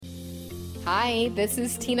Hi, this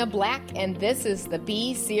is Tina Black, and this is the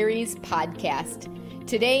B Series podcast.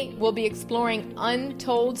 Today, we'll be exploring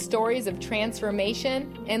untold stories of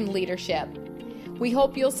transformation and leadership. We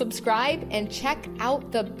hope you'll subscribe and check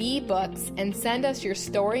out the B books and send us your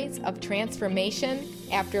stories of transformation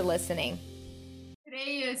after listening.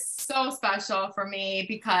 Today is so special for me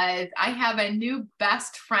because I have a new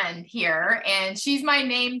best friend here, and she's my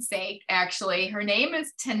namesake, actually. Her name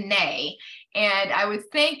is Tynae. And I was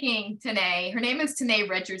thinking Tynae, her name is Tynae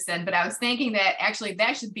Richardson, but I was thinking that actually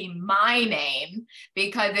that should be my name,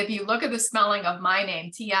 because if you look at the spelling of my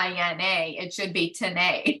name, T-I-N-A, it should be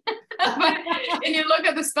Tynae. But if you look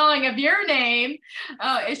at the spelling of your name,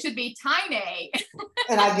 it should be Tynae.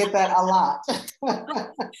 And I get that a lot.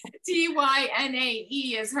 Tynae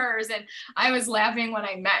is hers. And I was laughing when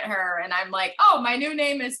I met her, and I'm like, oh, my new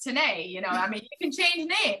name is Tynae. You know, I mean, you can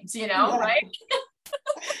change names, you know, right?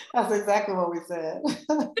 That's exactly what we said.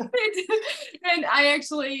 And I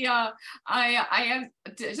actually, I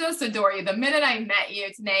just adore you. The minute I met you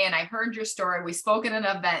today and I heard your story, we spoke at an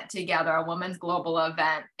event together, a women's global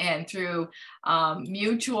event, and through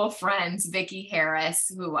mutual friends, Vicki Harris,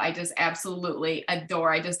 who I just absolutely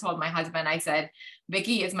adore. I just told my husband, I said,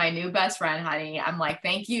 Vicki is my new best friend, honey. I'm like,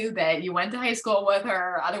 thank you that you went to high school with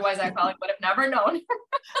her. Otherwise, I probably would have never known her.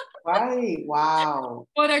 Right. Wow.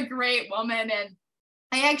 What a great woman. And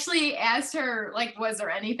I actually asked her, like, was there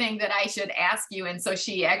anything that I should ask you? And so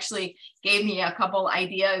she actually gave me a couple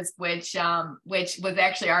ideas, which was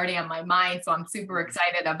actually already on my mind. So I'm super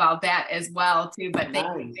excited about that as well, too. But thank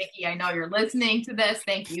you, Vicki. I know you're listening to this.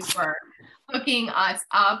 Thank you for hooking us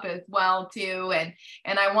up as well, too.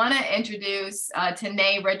 And I want to introduce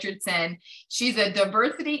Tynae Richardson. She's a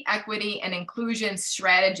diversity, equity, and inclusion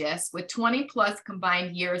strategist with 20 plus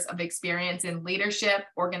combined years of experience in leadership,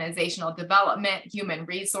 organizational development, human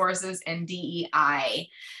resources, and DEI,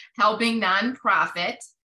 helping nonprofit,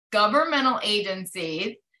 governmental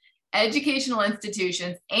agencies, educational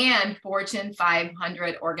institutions, and Fortune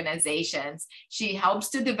 500 organizations. She helps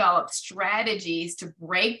to develop strategies to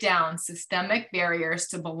break down systemic barriers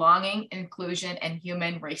to belonging, inclusion, and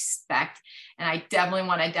human respect. And I definitely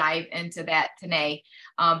want to dive into that today.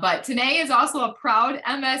 But Tynae is also a proud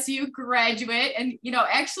MSU graduate. And, you know,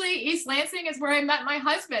 actually East Lansing is where I met my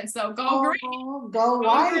husband. So go green. Go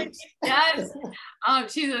right. Yes.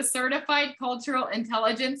 She's a certified cultural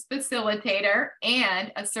intelligence facilitator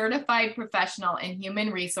and a certified professional in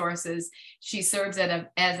human resources. She serves as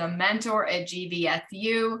a mentor at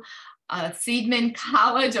GVSU, Seidman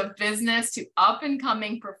College of Business to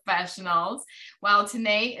up-and-coming professionals. While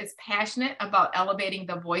Tynae is passionate about elevating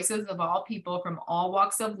the voices of all people from all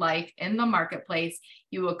walks of life in the marketplace,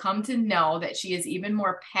 you will come to know that she is even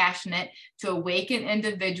more passionate to awaken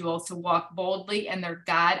individuals to walk boldly in their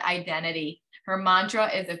God identity. Her mantra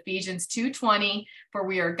is Ephesians 2:20, for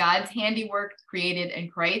we are God's handiwork, created in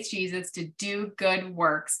Christ Jesus to do good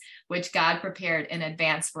works, which God prepared in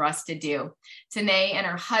advance for us to do. Tynae and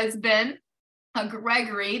her husband,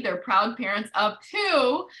 Gregory, they're proud parents of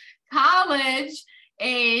two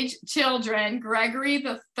college-age children. Gregory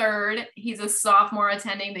the third, he's a sophomore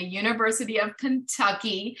attending the University of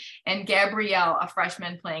Kentucky, and Gabrielle, a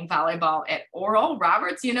freshman playing volleyball at Oral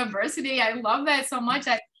Roberts University. I love that so much.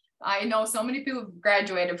 I know so many people have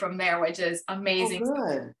graduated from there, which is amazing. Oh,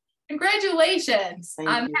 good. Congratulations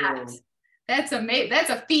on that. That's amazing.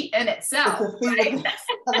 That's a feat in itself. Right?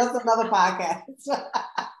 That's another podcast.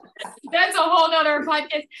 That's a whole nother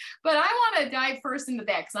podcast. But I want to dive first into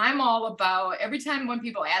that, because I'm all about, every time when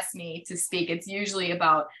people ask me to speak, it's usually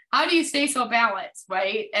about how do you stay so balanced,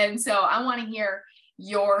 right? And so I want to hear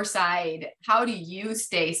your side. How do you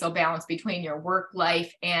stay so balanced between your work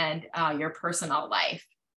life and your personal life?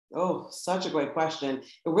 Oh, such a great question.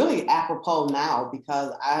 It really apropos now,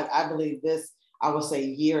 because I believe this, I would say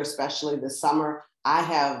year, especially this summer, I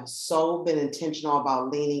have so been intentional about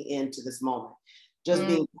leaning into this moment. Just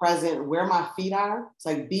being present where my feet are. It's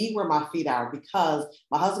like, be where my feet are, because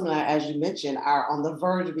my husband and I, as you mentioned, are on the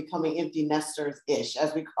verge of becoming empty nesters-ish,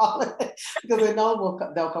 as we call it, because we know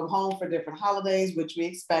they'll come home for different holidays, which we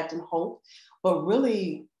expect and hope, but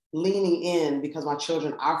really leaning in, because my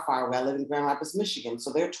children are far away. I live in Grand Rapids, Michigan.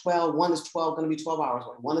 So they're 12, one is 12, going to be 12 hours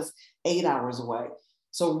away. One is 8 hours away.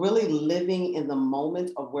 So really living in the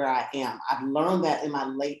moment of where I am. I've learned that in my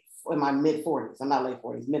mid 40s. I'm not late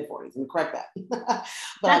 40s, mid 40s. Let me correct that.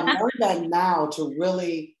 But I've learned that now to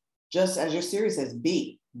really, just as your series says,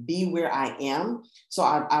 be where I am. So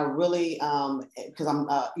I really, because I'm,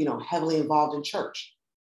 heavily involved in church,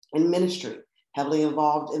 in ministry, heavily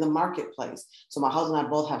involved in the marketplace. So my husband and I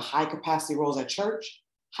both have high capacity roles at church,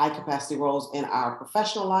 high capacity roles in our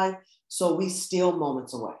professional life. So we steal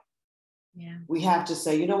moments away. Yeah. We have to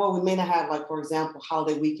say, you know what, we may not have, like, for example,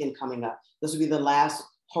 holiday weekend coming up. This will be the last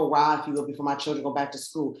hurrah, if you will, before my children go back to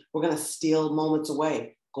school. We're going to steal moments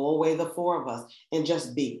away, go away, the four of us, and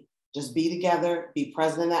just be together, be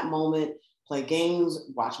present in that moment, play games,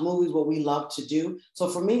 watch movies, what we love to do. So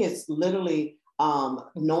for me, it's literally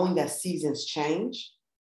knowing that seasons change,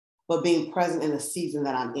 but being present in the season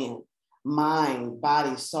that I'm in, mind,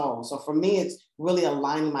 body, soul. So for me, it's really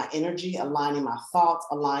aligning my energy, aligning my thoughts,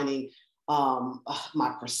 aligning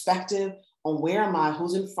my perspective on where am I,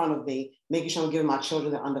 who's in front of me, making sure I'm giving my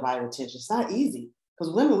children their undivided attention. It's not easy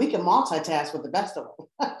because women, we can multitask with the best of them.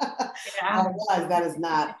 Yeah. I realize that is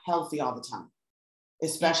not healthy all the time,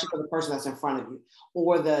 especially for the person that's in front of you,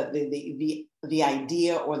 or the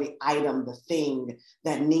idea or the item, the thing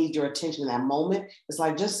that needs your attention in that moment. It's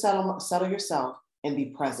like, just settle yourself and be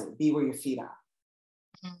present, be where your feet are.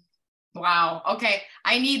 Wow. Okay.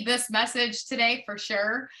 I need this message today for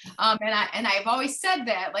sure. And I've always said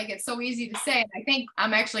that, like, it's so easy to say. And I think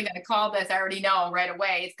I'm actually going to call this, I already know right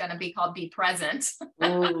away, it's going to be called Be Present.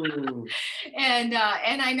 And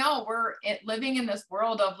I know we're living in this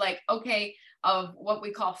world of, like, okay, of what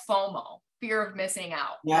we call FOMO, fear of missing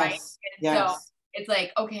out. Yes. Right. And yes. so it's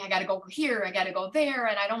like, okay, I got to go here, I got to go there,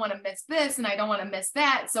 and I don't want to miss this, and I don't want to miss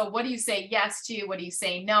that. So what do you say yes to? What do you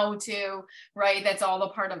say no to? Right? That's all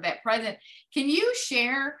a part of that present. Can you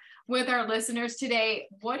share with our listeners today,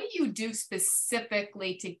 what do you do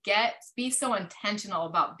specifically to be so intentional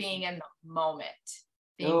about being in the moment?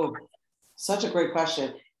 Such a great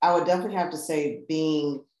question. I would definitely have to say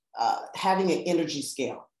having an energy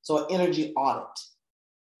scale. So an energy audit.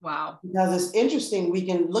 Wow. Because it's interesting. We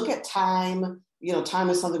can look at time. Time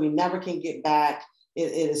is something we never can get back.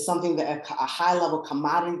 It is something that a high level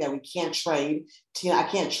commodity that we can't trade. I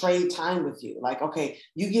can't trade time with you. Like, okay,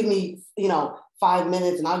 you give me, 5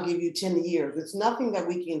 minutes and I'll give you 10 years. It's nothing that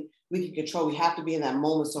we can control. We have to be in that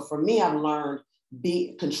moment. So for me, I've learned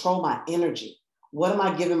control my energy. What am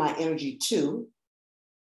I giving my energy to?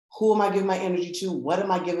 Who am I giving my energy to? What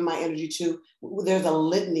am I giving my energy to? There's a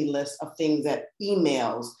litany list of things, that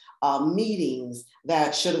emails, meetings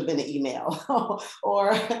that should have been an email,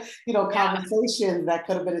 or conversations that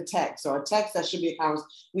could have been a text, or a text that should be a conversation.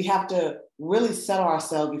 We have to really settle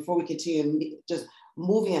ourselves before we continue just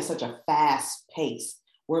moving at such a fast pace.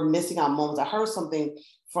 We're missing our moments. I heard something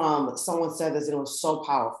from someone said this, and it was so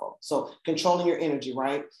powerful. So controlling your energy,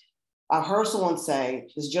 right? I heard someone say,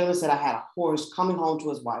 this gentleman said, I had a horse coming home to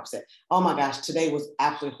his wife, said, oh my gosh, today was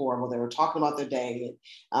absolutely horrible. They were talking about their day.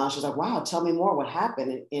 And she was like, wow, tell me more, what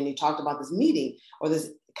happened? And he talked about this meeting or this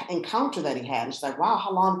encounter that he had. And she's like, wow,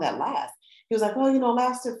 how long did that last? He was like, well,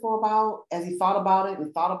 lasted for about, as he thought about it,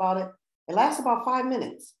 it lasted about 5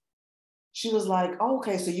 minutes. She was like, oh,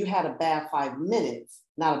 okay, so you had a bad 5 minutes,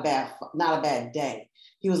 not a bad day.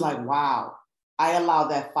 He was like, wow. I allowed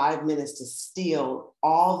that 5 minutes to steal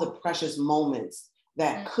all the precious moments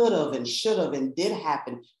that could have and should have and did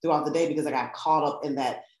happen throughout the day, because I got caught up in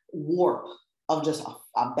that warp of just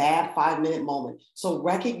a bad 5-minute moment. So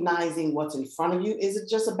recognizing what's in front of you, is it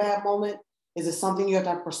just a bad moment? Is it something you have to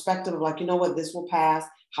have perspective of, like, you know what, this will pass.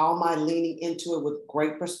 How am I leaning into it with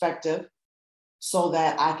great perspective so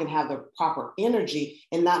that I can have the proper energy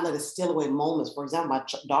and not let it steal away moments? For example, my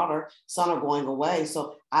son are going away.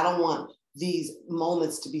 So I don't want these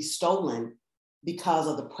moments to be stolen because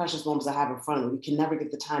of the precious moments I have in front of me. We can never get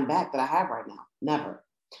the time back that I have right now. Never.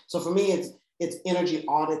 So for me, it's energy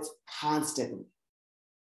audits constantly.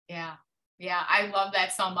 Yeah. Yeah. I love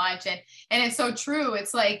that so much. And it's so true.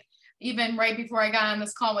 It's like, even right before I got on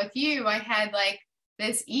this call with you, I had like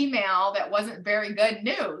this email that wasn't very good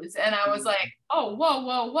news. And I was like, oh,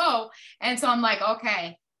 whoa. And so I'm like,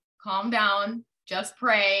 okay, calm down. Just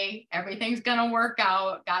pray, everything's going to work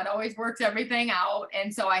out. God always works everything out.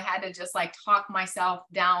 And so I had to just like talk myself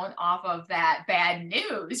down off of that bad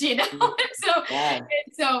news,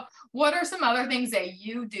 So what are some other things that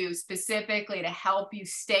you do specifically to help you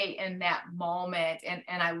stay in that moment?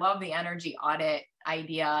 And I love the energy audit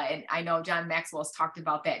idea. And I know John Maxwell's talked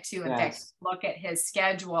about that too. In fact, look at his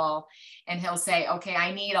schedule and he'll say, okay,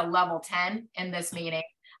 I need a level 10 in this meeting.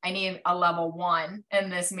 I need a level 1 in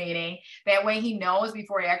this meeting. That way he knows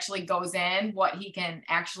before he actually goes in what he can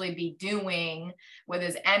actually be doing with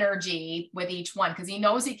his energy with each one. Because he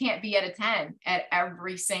knows he can't be at a 10 at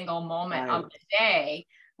every single moment of the day.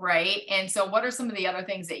 Right. And so what are some of the other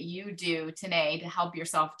things that you do, Tynae, to help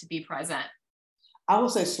yourself to be present? I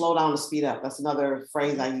would say slow down to speed up. That's another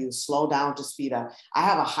phrase I use, slow down to speed up. I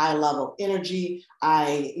have a high level of energy.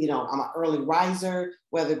 I'm an early riser,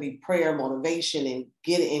 whether it be prayer, motivation,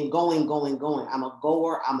 and going. I'm a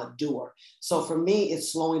goer, I'm a doer. So for me,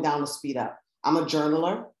 it's slowing down to speed up. I'm a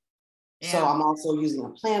journaler. So I'm also using a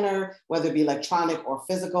planner, whether it be electronic or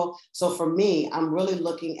physical. So for me, I'm really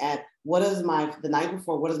looking at the night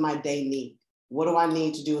before, what does my day need? What do I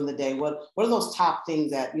need to do in the day? What are those top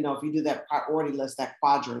things that, if you do that priority list, that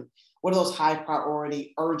quadrant, what are those high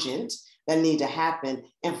priority, urgent that need to happen?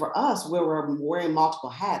 And for us, where we're wearing multiple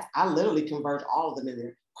hats, I literally converge all of them in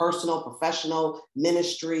there. Personal, professional,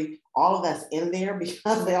 ministry, all of that's in there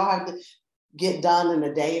because they all have to get done in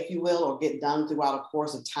a day, if you will, or get done throughout a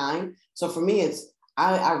course of time. So for me,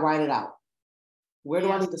 I write it out. Where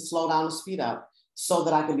do I need to slow down and speed up so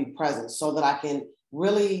that I can be present, so that I can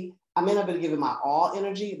really, I may not be able to give it my all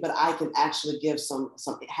energy, but I can actually give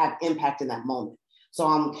have impact in that moment. So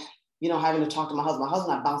I'm, having to talk to my husband. My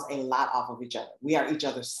husband and I bounce a lot off of each other. We are each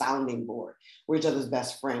other's sounding board. We're each other's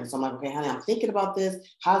best friends. So I'm like, okay, honey, I'm thinking about this.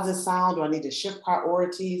 How does this sound? Do I need to shift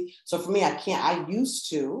priorities? So for me, I used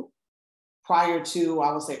to, prior to,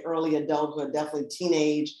 I would say early adulthood, definitely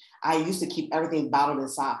teenage, I used to keep everything bottled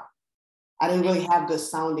inside. I didn't really have good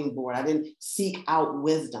sounding board. I didn't seek out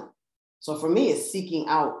wisdom. So for me, it's seeking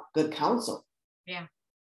out good counsel. Yeah.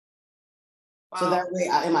 Wow. So that way,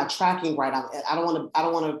 am I tracking right? I don't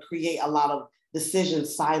want to create a lot of decision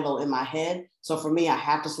silo in my head. So for me, I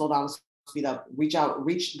have to slow down, speed up,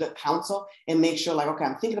 reach good counsel, and make sure, okay,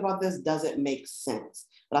 I'm thinking about this. Does it make sense?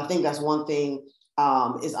 But I think that's one thing,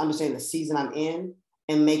 is understanding the season I'm in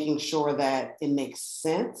and making sure that it makes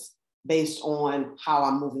sense based on how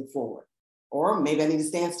I'm moving forward. Or maybe I need to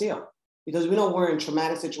stand still. Because we know we're in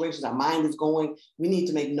traumatic situations, our mind is going, we need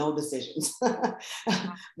to make no decisions.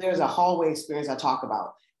 There's a hallway experience I talk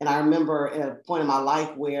about. And I remember at a point in my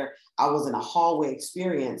life where I was in a hallway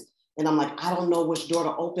experience and I'm like, I don't know which door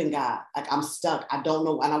to open, God. I'm stuck. I don't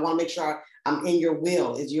know. And I want to make sure I'm in your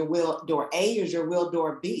will. Is your will door A or is your will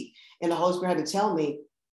door B? And the Holy Spirit had to tell me,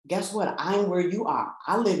 guess what? I'm where you are.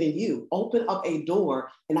 I live in you. Open up a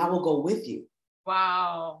door and I will go with you.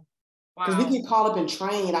 Wow. Because we get caught up in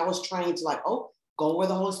training. I was trained to go where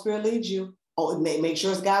the Holy Spirit leads you. Oh, make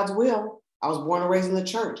sure it's God's will. I was born and raised in the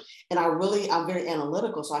church. And I'm very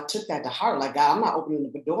analytical. So I took that to heart. Like, God, I'm not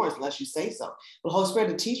opening the door unless you say so. But the Holy Spirit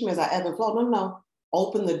to teach me as I ebb and flow. No.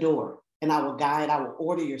 Open the door and I will guide. I will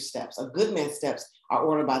order your steps. A good man's steps are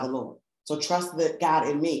ordered by the Lord. So trust that God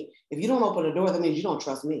in me. If you don't open the door, that means you don't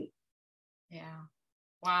trust me. Yeah.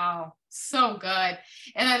 Wow. So good.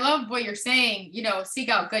 And I love what you're saying, seek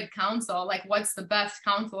out good counsel. Like, what's the best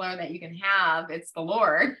counselor that you can have? It's the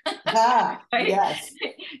Lord. Right? Yes.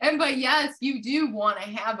 But yes, you do want to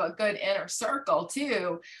have a good inner circle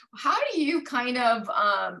too. How do you kind of,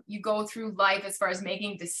 you go through life as far as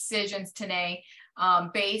making decisions today,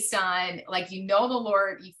 based on the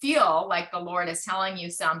Lord, you feel like the Lord is telling you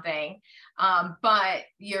something, but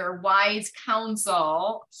your wise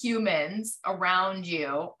counsel, humans around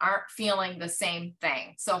you aren't feeling the same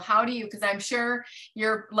thing. So how do you, because I'm sure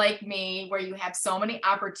you're like me where you have so many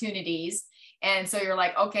opportunities. And so you're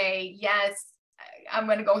like, okay, yes, I'm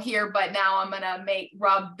going to go here, but now I'm going to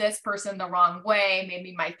rub this person the wrong way.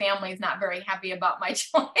 Maybe my family's not very happy about my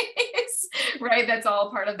choice, right? That's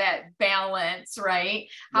all part of that balance, right?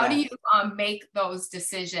 How do you make those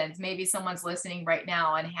decisions? Maybe someone's listening right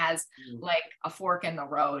now and has a fork in the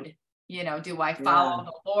road. Do I follow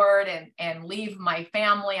the Lord and leave my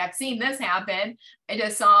family? I've seen this happen. I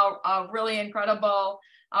just saw a really incredible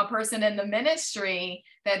person in the ministry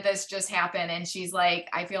that this just happened. And she's like,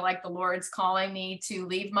 I feel like the Lord's calling me to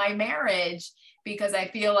leave my marriage because I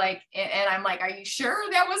feel like, and I'm like, are you sure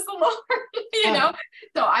that was the Lord?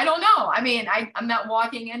 So I don't know. I mean, I'm not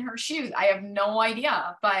walking in her shoes. I have no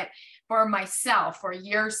idea, but for myself, for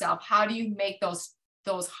yourself, how do you make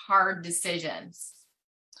those hard decisions?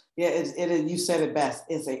 Yeah, you said it best.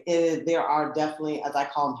 There are definitely, as I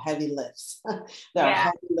call them, heavy lifts. There are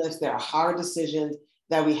heavy lifts. There are hard decisions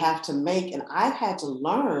that we have to make. And I've had to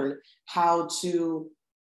learn how to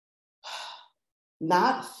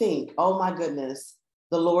not think, oh my goodness,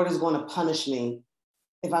 the Lord is going to punish me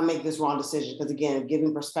if I make this wrong decision. Because again,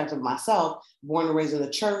 giving perspective of myself, born and raised in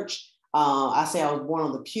the church, I say I was born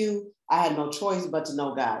on the pew. I had no choice but to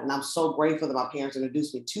know God. And I'm so grateful that my parents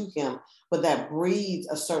introduced me to him. But that breeds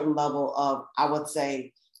a certain level of, I would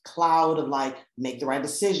say, cloud of make the right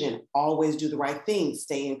decision, always do the right thing,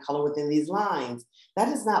 stay in color within these lines. That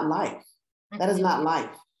is not life. That is not life.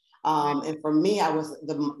 And for me, I was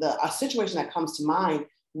a situation that comes to mind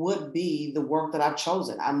would be the work that I've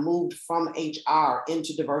chosen. I moved from HR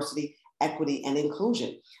into diversity, equity, and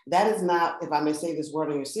inclusion. That is not, if I may say this word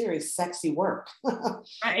in your series, sexy work.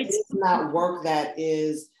 Right. It's not work that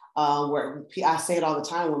is where I say it all the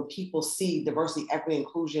time, when people see diversity, equity,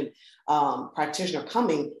 inclusion practitioner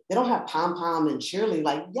coming, they don't have pom-pom and cheerlead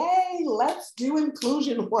like, yay, let's do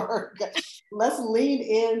inclusion work. Let's lean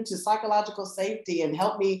into psychological safety and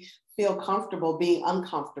help me feel comfortable being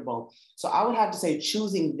uncomfortable. So I would have to say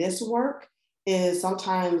choosing this work is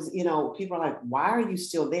sometimes, people are like, why are you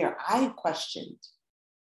still there? I questioned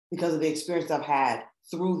because of the experience I've had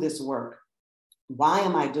through this work. Why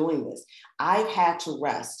am I doing this? I've had to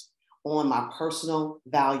rest on my personal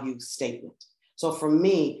value statement. So for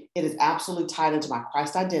me, it is absolutely tied into my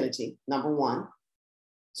Christ identity, number one.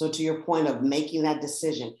 So to your point of making that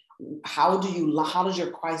decision, how does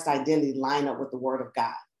your Christ identity line up with the word of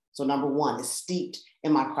God? So number one is steeped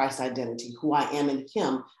in my Christ identity, who I am in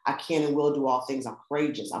him. I can and will do all things. I'm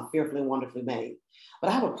courageous. I'm fearfully and wonderfully made. But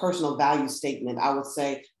I have a personal value statement. I would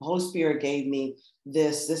say the Holy Spirit gave me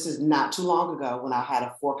this. This is not too long ago when I had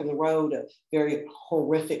a fork in the road, a very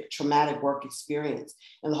horrific, traumatic work experience.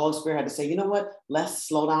 And the Holy Spirit had to say, you know what? Let's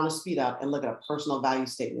slow down and speed up and look at a personal value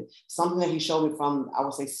statement. Something that he showed me from, I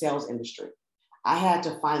would say, sales industry. I had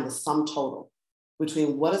to find the sum total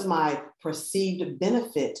between what is my perceived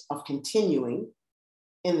benefit of continuing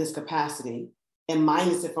in this capacity and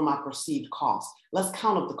minus it from my perceived cost. Let's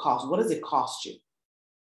count up the cost. What does it cost you?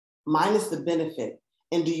 Minus the benefit.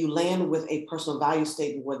 And do you land with a personal value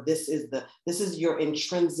statement where this is your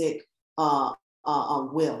intrinsic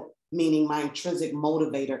will, meaning my intrinsic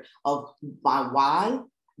motivator of my why?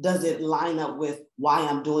 Does it line up with why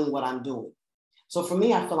I'm doing what I'm doing? So for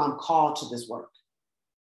me, I feel I'm called to this work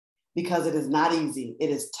because it is not easy. It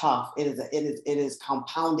is tough. It is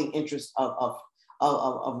compounding interest of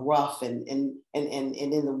rough and in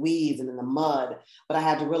the weeds and in the mud. But I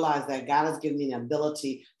had to realize that God has given me the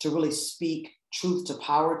ability to really speak truth to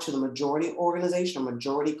power to the majority organization or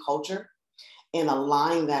majority culture and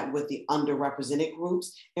align that with the underrepresented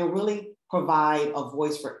groups and really provide a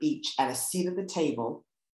voice for each at a seat at the table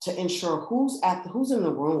to ensure who's in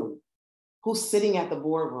the room, who's sitting at the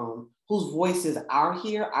boardroom, whose voices are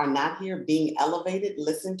here, are not here, being elevated,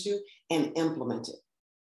 listened to, and implemented.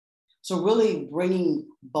 So really bringing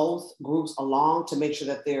both groups along to make sure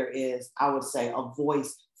that there is, I would say, a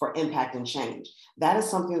voice for impact and change. That is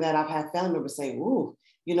something that I've had family members say, ooh,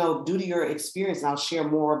 due to your experience, and I'll share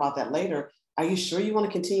more about that later, are you sure you want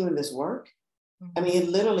to continue in this work? Mm-hmm. I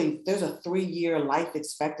mean, there's a 3-year life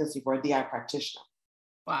expectancy for a DI practitioner.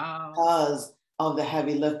 Wow. Because of the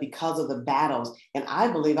heavy lift, because of the battles. And I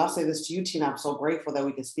believe, I'll say this to you, Tina, I'm so grateful that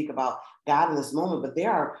we can speak about God in this moment, but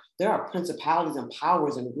there are principalities and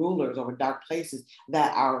powers and rulers over dark places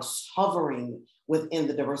that are hovering within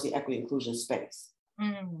the diversity, equity, inclusion space.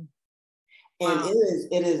 Mm. And wow.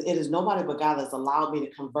 it is nobody but God that's allowed me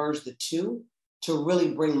to converge the two to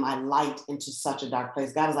really bring my light into such a dark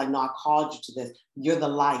place. God is like, no, I called you to this. You're the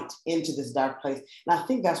light into this dark place. And I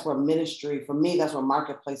think that's where ministry, for me, that's where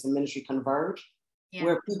marketplace and ministry converge,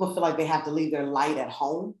 where people feel like they have to leave their light at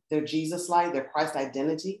home, their Jesus light, their Christ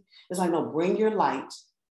identity. It's like, no, bring your light,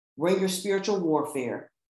 bring your spiritual warfare,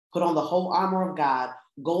 put on the whole armor of God,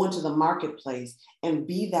 go into the marketplace and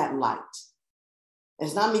be that light.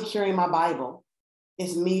 It's not me carrying my Bible.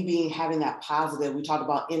 It's me having that positive. We talked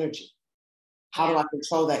about energy. How do I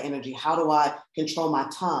control that energy? How do I control my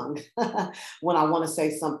tongue when I want to say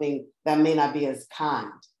something that may not be as kind?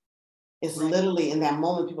 It's literally in that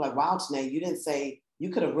moment, people are like, wow, Tynae, you didn't say, you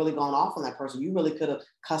could have really gone off on that person. You really could have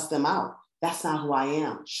cussed them out. That's not who I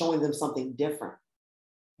am, showing them something different.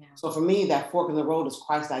 Yeah. So for me, that fork in the road is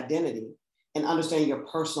Christ's identity and understanding your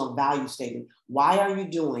personal value statement. Why are you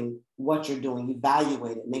doing what you're doing?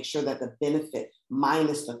 Evaluate it. Make sure that the benefit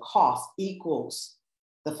minus the cost equals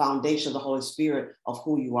the foundation of the Holy Spirit of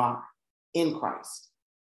who you are in Christ.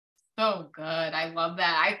 So good. I love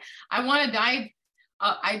that. I want to dive.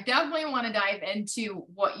 I definitely want to dive into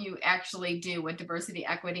what you actually do with diversity,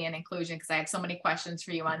 equity, and inclusion, because I have so many questions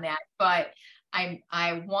for you on that. But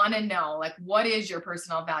I want to know, like, what is your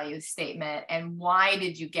personal value statement and why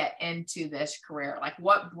did you get into this career? Like,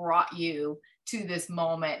 what brought you to this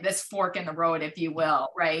moment, this fork in the road, if you will,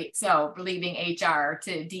 right? So leaving HR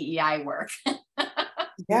to DEI work.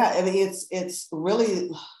 Yeah, I mean, it's really,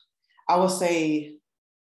 I would say,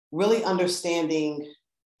 really understanding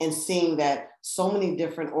and seeing that so many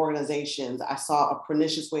different organizations, I saw a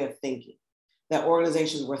pernicious way of thinking, that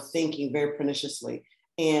organizations were thinking very perniciously.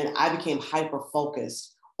 And I became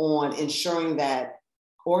hyper-focused on ensuring that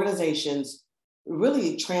organizations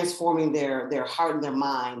really transforming their heart and their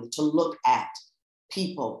mind to look at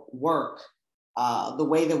people, work, the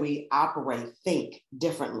way that we operate, think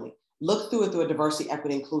differently. Look through it through a diversity,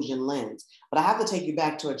 equity, inclusion lens. But I have to take you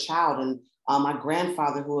back to a child. And My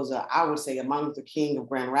grandfather, who was I would say, a Martin Luther King of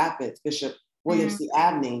Grand Rapids, Bishop William C.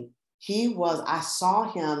 Abney, I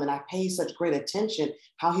saw him and I paid such great attention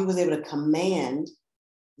how he was able to command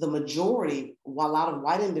the majority, while a lot of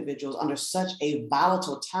white individuals under such a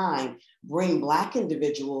volatile time, bring Black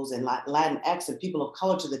individuals and Latinx and people of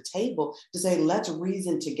color to the table to say, let's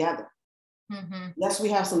reason together. Yes, we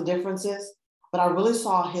have some differences, but I really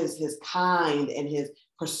saw his kind and his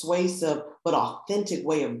persuasive but authentic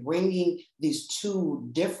way of bringing these two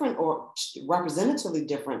different or representatively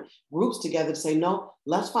different groups together to say, no,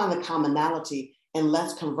 let's find the commonality and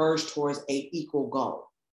let's converge towards an equal goal.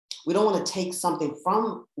 We don't want to take something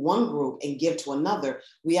from one group and give to another.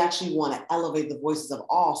 We actually want to elevate the voices of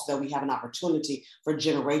all so that we have an opportunity for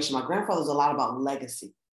generation. My grandfather was a lot about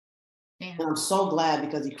legacy. Yeah. And I'm so glad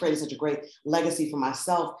because he created such a great legacy for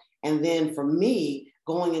myself. And then for me,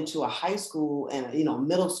 going into a high school and,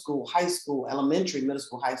 middle school, high school, elementary, middle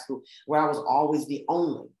school, high school, where I was always the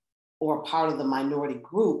only or part of the minority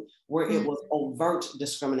group where it was overt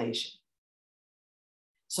discrimination.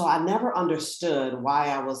 So I never understood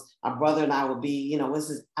why my brother and I would be,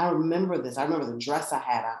 I remember this. I remember the dress I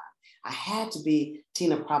had on. I had to be,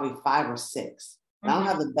 Tina, probably 5 or 6. And I don't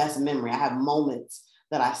have the best memory. I have moments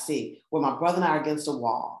that I see where my brother and I are against a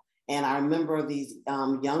wall. And I remember these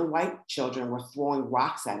young white children were throwing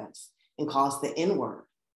rocks at us and called us the N-word.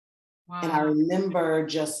 Wow. And I remember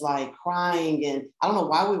just like crying, and I don't know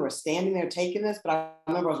why we were standing there taking this, but I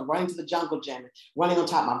remember I was running to the jungle gym, running on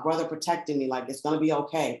top, my brother protecting me like it's going to be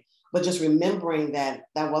okay. But just remembering that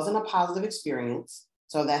wasn't a positive experience.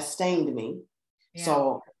 So that stained me. Yeah.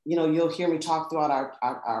 So, you'll hear me talk throughout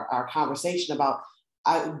our conversation about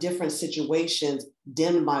different situations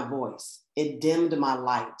dimmed my voice. It dimmed my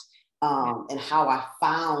light, and how I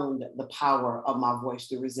found the power of my voice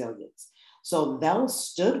through resilience. So those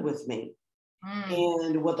stood with me.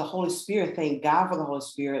 And with the Holy Spirit, thank God for the Holy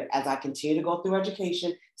Spirit, as I continue to go through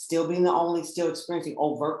education, still being the only, still experiencing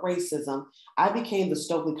overt racism, I became the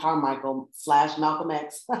Stokely Carmichael / Malcolm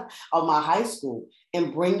X of my high school,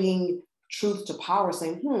 and bringing truth to power,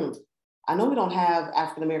 saying, I know we don't have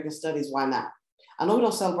African-American studies, why not? I know we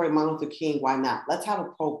don't celebrate Martin Luther King, why not? Let's have a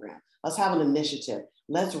program. Let's have an initiative.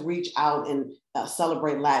 Let's reach out and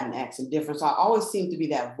celebrate Latinx and different. So I always seem to be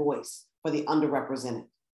that voice for the underrepresented.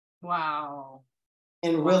 Wow.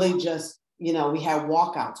 And really just, we had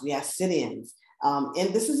walkouts, we had sit-ins.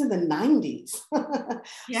 And this is in the 90s.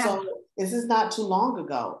 Yeah. So this is not too long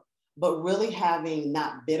ago, but really having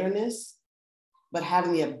not bitterness, but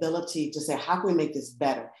having the ability to say, how can we make this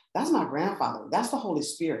better? That's my grandfather. That's the Holy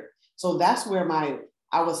Spirit. So that's where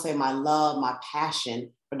I would say my love, my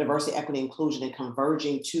passion for diversity, equity, inclusion, and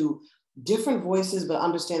converging to different voices, but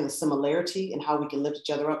understand the similarity and how we can lift each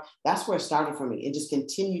other up. That's where it started for me, and just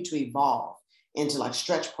continue to evolve into like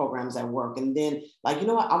stretch programs at work. And then I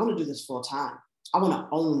want to do this full time. I want to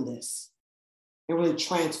own this and really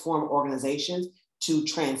transform organizations to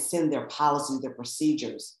transcend their policies, their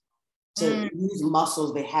procedures, to use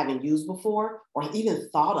muscles they haven't used before or even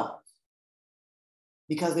thought of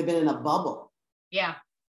because they've been in a bubble. Yeah,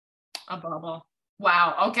 a bubble.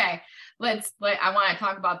 Wow. Okay. I want to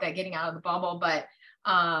talk about that, getting out of the bubble, but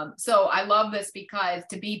so I love this because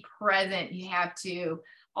to be present, you have to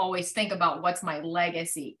always think about what's my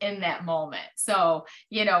legacy in that moment. So,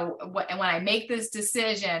 when I make this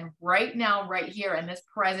decision right now, right here in this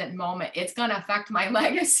present moment, it's going to affect my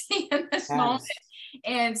legacy in this moment.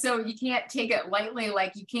 And so you can't take it lightly.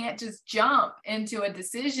 Like you can't just jump into a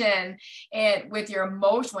decision and with your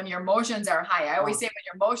emotion, when your emotions are high. I always say when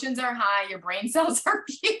your emotions are high, your brain cells are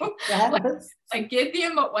few. like get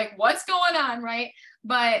the like what's going on, right?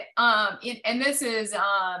 But and this is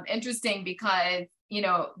interesting because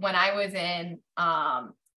when I was in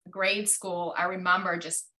grade school, I remember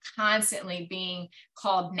just constantly being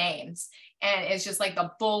called names, and it's just like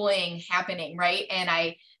the bullying happening, right?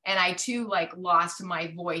 And I too lost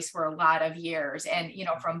my voice for a lot of years, and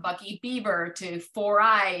from Bucky Beaver to Four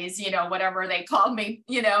Eyes, whatever they called me,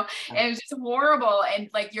 and it was just horrible. And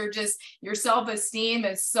your self-esteem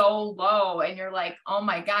is so low, and you're like, oh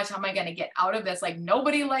my gosh, how am I going to get out of this? Like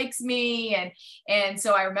nobody likes me, and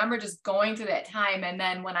so I remember just going through that time. And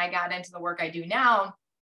then when I got into the work I do now,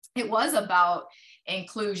 it was about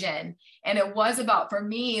inclusion. And it was about, for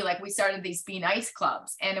me, we started these Be Nice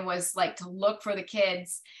clubs, and it was to look for the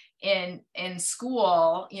kids in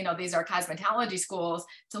school, these are cosmetology schools,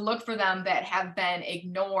 to look for them that have been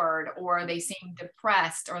ignored, or they seem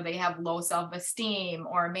depressed, or they have low self-esteem,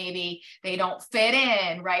 or maybe they don't fit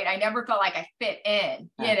in, right? I never felt like I fit in,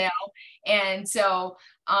 And so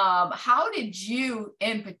How did you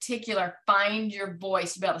in particular find your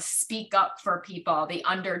voice to be able to speak up for people, the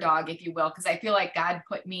underdog, if you will? Because I feel like God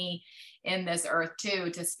put me in this earth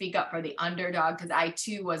too, to speak up for the underdog, because I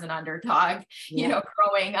too was an underdog, you know,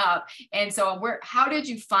 growing up. And so how did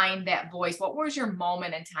you find that voice? What was your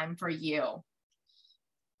moment in time for you?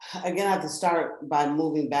 Again, I have to start by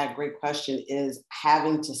moving back. Great question. Is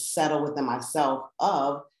having to settle within myself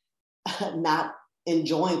of not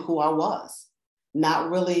enjoying who I was,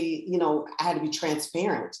 not really, you know, I had to be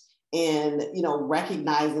transparent and, you know,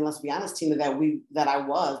 recognizing, let's be honest, Tina,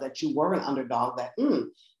 that you were an underdog, that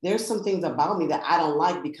there's some things about me that I don't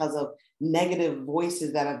like because of negative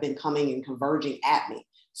voices that have been coming and converging at me.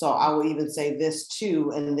 So I will even say this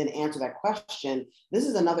too, and then answer that question. This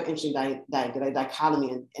is another interesting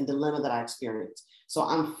dichotomy and dilemma that I experienced. So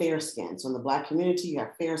I'm fair skinned. So in the Black community, you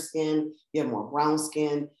have fair skin, you have more brown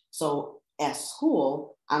skin. So at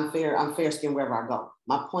school, I'm fair skinned wherever I go.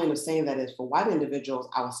 My point of saying that is for white individuals,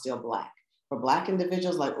 I was still Black. For Black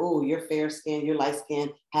individuals, like, oh, you're fair skinned, you're light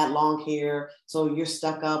skinned, had long hair, so you're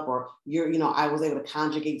stuck up, or you're, you know, I was able to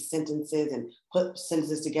conjugate sentences and put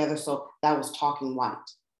sentences together. So that was talking white,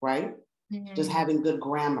 right? Mm-hmm. Just having good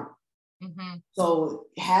grammar. Mm-hmm. So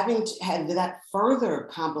having to have that further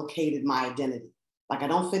complicated my identity. Like I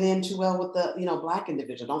don't fit in too well with the, you know, Black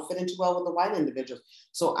individual, don't fit in too well with the white individuals.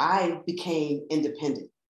 So I became independent,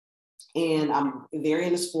 and I'm very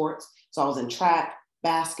into sports. So I was in track,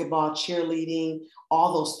 basketball, cheerleading,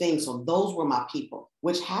 all those things. So those were my people,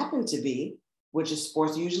 which happened to be, which is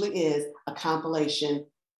sports usually is, a compilation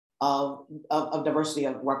of diversity,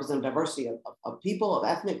 of representative diversity of people, of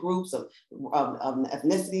ethnic groups, of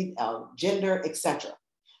ethnicity, gender, etc.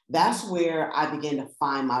 That's where I began to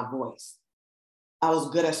find my voice. I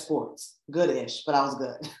was good at sports, good-ish, but I was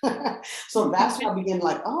good. So that's where I began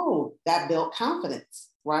like, oh, that built confidence,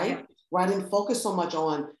 right? Yeah. Where I didn't focus so much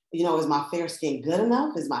on, you know, is my fair skin good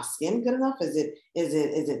enough? Is my skin good enough? Is it,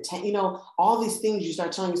 you know, all these things you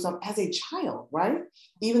start telling yourself as a child, right?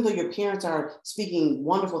 Even though your parents are speaking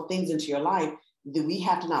wonderful things into your life, we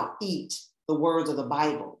have to now eat the words of the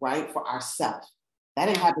Bible, right? For ourselves. That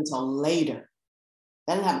didn't happen until later.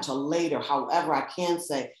 However, I can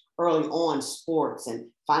say early on, sports and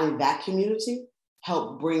finding that community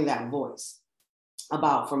helped bring that voice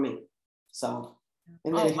about for me. So,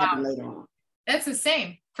 and then it happened later on. That's the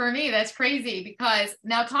same for me. That's crazy, because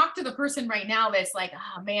now talk to the person right now that's like,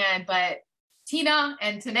 oh man, but Tina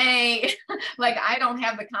and Tynae, like I don't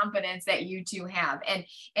have the confidence that you two have. And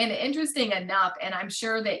interesting enough, and I'm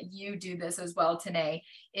sure that you do this as well, Tynae,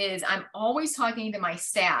 is I'm always talking to my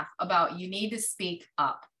staff about you need to speak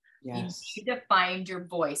up. Yes. You need to find your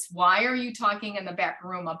voice. Why are you talking in the back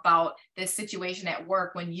room about this situation at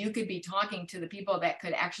work when you could be talking to the people that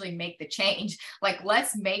could actually make the change? Like,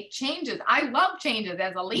 let's make changes. I love changes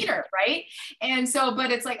as a leader, right? And so,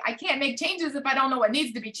 but it's like, I can't make changes if I don't know what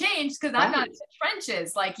needs to be changed, because I'm not in the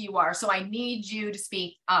trenches like you are. So I need you to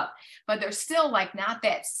speak up. But there's still like not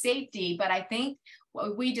that safety. But I think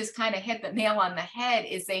what we just kind of hit the nail on the head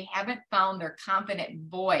is they haven't found their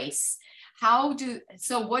confident voice.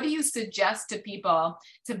 So what do you suggest to people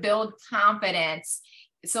to build confidence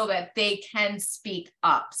so that they can speak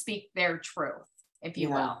up, speak their truth, if you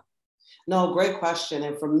will? No, great question.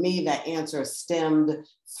 And for me, that answer stemmed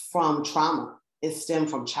from trauma. It stemmed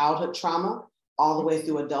from childhood trauma all the way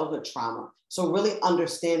through adulthood trauma. So really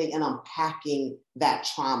understanding and unpacking that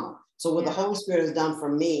trauma. So what the Holy Spirit has done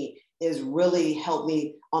for me is really help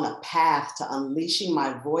me on a path to unleashing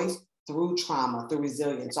my voice through trauma, through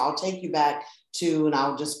resilience. So I'll take you back to, and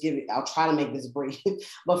I'll try to make this brief,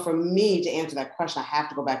 but for me to answer that question, I have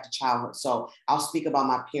to go back to childhood. So I'll speak about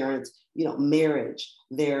my parents, you know, marriage,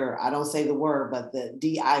 I don't say the word, but the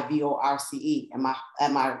divorce, and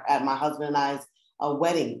at my husband and I's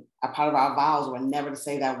wedding, a part of our vows were never to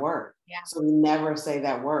say that word. Yeah. So we never say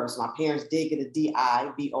that word. So my parents did get a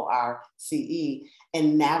divorce,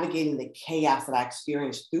 and navigating the chaos that I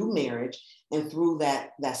experienced through marriage and through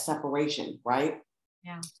that separation, right?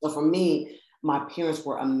 Yeah. So for me, my parents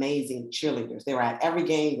were amazing cheerleaders. They were at every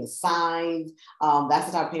game with signs. That's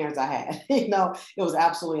the type of parents I had. You know, it was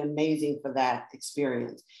absolutely amazing for that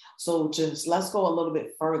experience. So let's go a little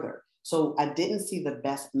bit further. So I didn't see the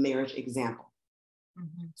best marriage example.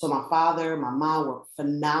 Mm-hmm. So my father, my mom were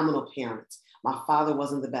phenomenal parents. My father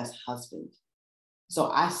wasn't the best husband. So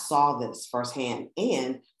I saw this firsthand.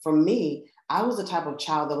 And for me, I was the type of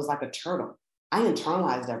child that was like a turtle. I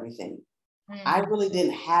internalized everything. I really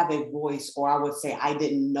didn't have a voice, or I would say I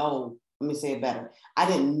didn't know Let me say it better. I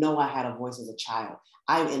didn't know I had a voice as a child.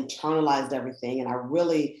 I internalized everything, and I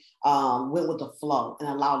really went with the flow and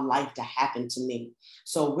allowed life to happen to me.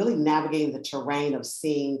 So really navigating the terrain of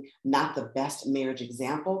seeing not the best marriage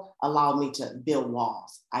example allowed me to build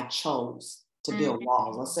walls. I chose to build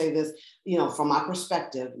walls. Let's say this, from my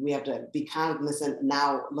perspective, we have to be cognizant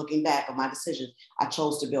now, looking back of my decisions. I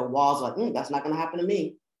chose to build walls like, that's not going to happen to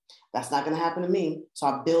me. That's not going to happen to me. So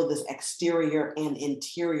I build this exterior and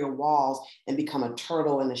interior walls and become a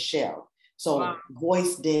turtle in a shell. So wow.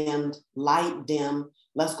 Voice dimmed, light dim.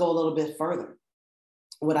 Let's go a little bit further.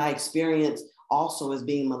 What I experienced also is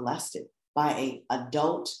being molested by an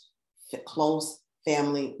adult, close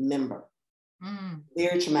family member.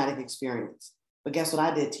 Very traumatic experience. But guess what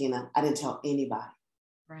I did, Tina? I didn't tell anybody.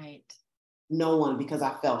 Right. No one, because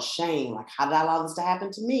I felt shame. Like, how did I allow this to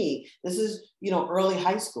happen to me? This is, early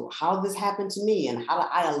high school. How did this happen to me? And how did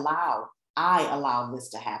I allow this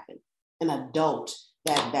to happen? An adult,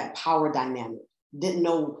 that power dynamic. Didn't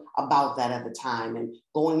know about that at the time, and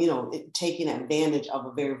going, taking advantage of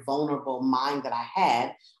a very vulnerable mind that I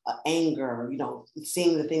had, anger,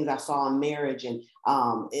 seeing the things I saw in marriage, and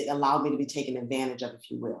it allowed me to be taken advantage of,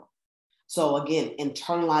 if you will. So again,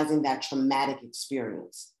 internalizing that traumatic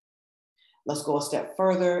experience. Let's go a step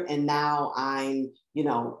further, and now I'm,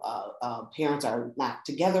 parents are not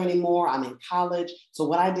together anymore. I'm in college. So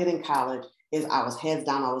what I did in college is I was heads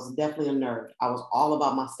down. I was definitely a nerd. I was all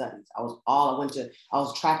about my studies. I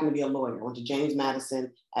was tracking to be a lawyer. I went to James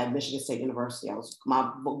Madison at Michigan State University.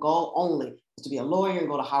 My goal only was to be a lawyer and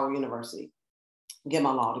go to Howard University, get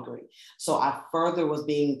my law degree. So I further was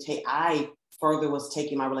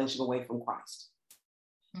taking my relationship away from Christ.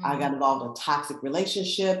 I got involved in a toxic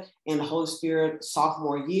relationship, and the Holy Spirit,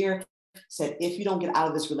 sophomore year, said, if you don't get out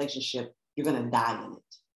of this relationship, you're going to die in it.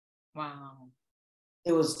 Wow.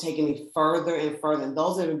 It was taking me further and further. And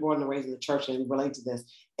those that have been born and raised in the church and relate to this,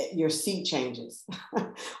 your seat changes.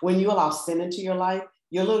 When you allow sin into your life,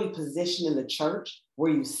 you're literally positioned in the church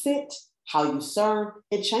where you sit, how you serve,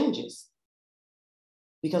 it changes.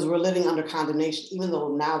 Because we're living under condemnation, even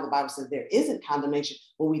though now the Bible says there isn't condemnation,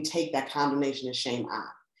 but we take that condemnation and shame on.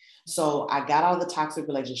 So I got out of the toxic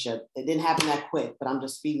relationship. It didn't happen that quick, but I'm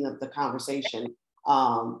just speeding up the conversation.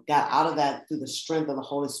 Got out of that through the strength of the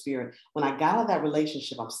Holy Spirit. When I got out of that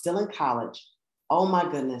relationship, I'm still in college. Oh my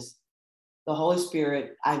goodness, the Holy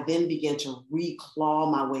Spirit, I then began to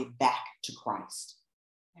reclaw my way back to Christ.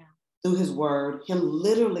 Yeah. Through his word, him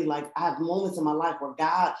literally, like I have moments in my life where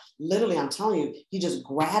God, literally, I'm telling you, he just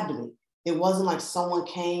grabbed me. It wasn't like someone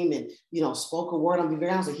came and, spoke a word. I'll be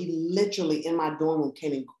very honest. He literally in my dorm room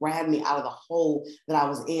came and grabbed me out of the hole that I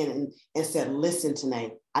was in and said, listen,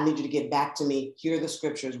 Tynae, I need you to get back to me. Hear the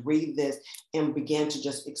scriptures, read this, and began to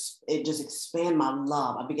just expand my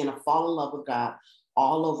love. I began to fall in love with God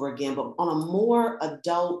all over again, but on a more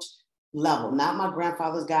adult level, not my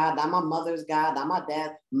grandfather's God, not my mother's God, not my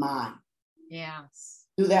dad, mine. Yes.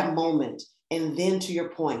 Through that moment. And then to your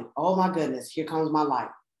point, oh my goodness, here comes my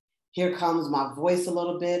life. Here comes my voice a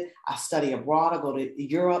little bit. I study abroad. I go to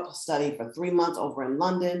Europe, study for 3 months over in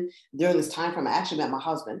London. During this time frame, I actually met my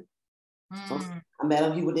husband. So I met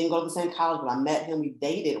him. He didn't go to the same college, but I met him. We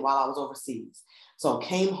dated while I was overseas. So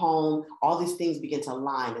came home. All these things began to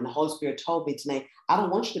align. And the Holy Spirit told me, Tynae, I don't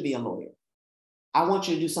want you to be a lawyer. I want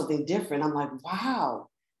you to do something different. I'm like, wow,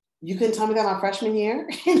 you couldn't tell me that my freshman year?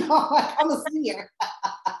 Like I'm a senior.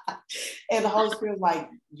 And the Holy Spirit was like,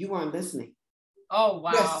 you weren't listening. Oh,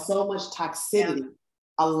 wow. There's so much toxicity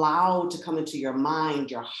allowed to come into your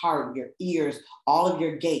mind, your heart, your ears, all of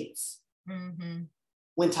your gates. Mm-hmm.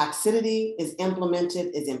 When toxicity is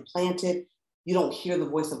implemented, is implanted, you don't hear the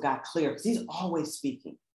voice of God clear because he's always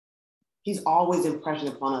speaking. He's always impressing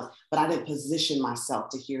upon us, but I didn't position myself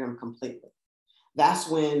to hear him completely. That's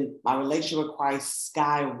when my relationship with Christ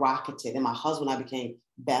skyrocketed, and my husband and I became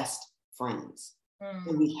best friends.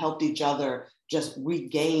 And we helped each other just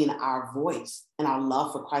regain our voice and our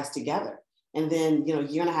love for Christ together. And then, a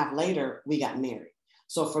year and a half later, we got married.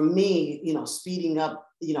 So for me, speeding up,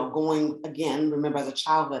 going again, remember as a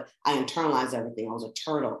childhood, I internalized everything. I was a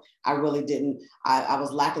turtle. I really didn't, I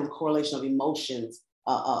was lacking the correlation of emotions,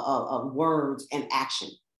 of words and action.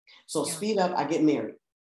 So speed up, I get married.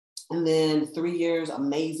 And then 3 years,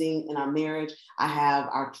 amazing in our marriage. I have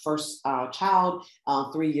our first child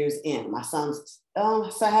 3 years in. My son's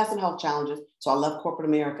has some health challenges, so I left corporate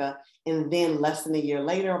America. And then less than a year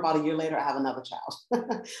later, about a year later, I have another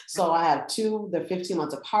child. So I have two, they're 15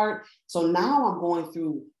 months apart. So now I'm going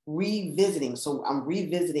through revisiting. So I'm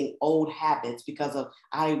revisiting old habits because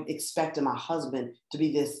I expected my husband to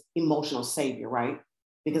be this emotional savior, right?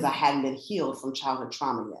 Because I hadn't been healed from childhood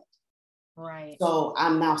trauma yet. Right. So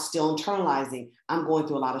I'm now still internalizing. I'm going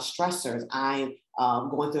through a lot of stressors. I'm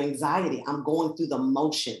going through anxiety. I'm going through the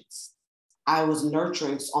motions. I was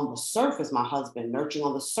nurturing on the surface my husband, nurturing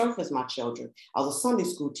on the surface my children. I was a Sunday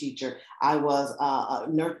school teacher. I was,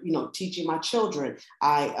 teaching my children.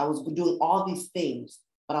 I was doing all these things,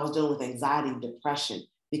 but I was dealing with anxiety and depression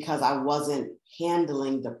because I wasn't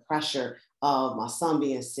handling the pressure of my son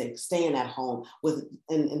being sick, staying at home with,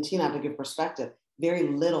 and Tina, I have to give perspective, very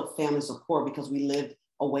little family support because we lived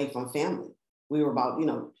away from family. We were about,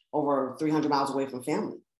 over 300 miles away from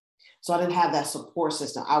family. So I didn't have that support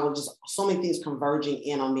system. I was just so many things converging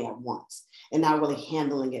in on me at once and not really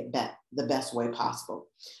handling it the best way possible.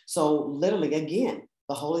 So literally, again,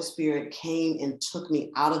 the Holy Spirit came and took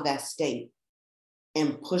me out of that state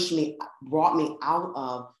and brought me out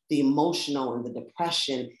of the emotional and the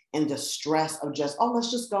depression and the stress of just, oh,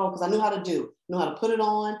 let's just go. Because I knew how to put it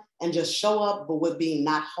on and just show up, but with being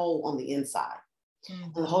not whole on the inside. Mm-hmm.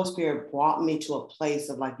 And the Holy Spirit brought me to a place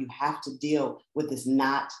of like, you have to deal with this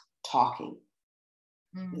not talking,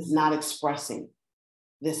 this not expressing,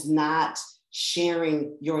 this not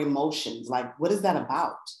sharing your emotions. Like, what is that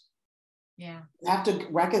about? Yeah. You have to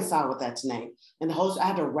reconcile with that tonight. And I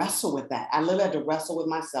had to wrestle with that. I literally had to wrestle with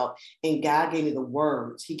myself. And God gave me the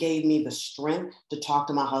words. He gave me the strength to talk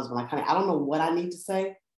to my husband. Like, honey, I don't know what I need to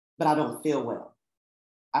say, but I don't feel well.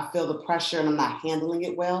 I feel the pressure and I'm not handling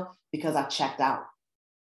it well because I checked out.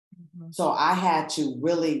 Mm-hmm. So I had to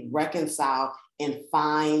really reconcile and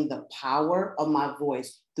find the power of my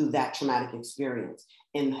voice through that traumatic experience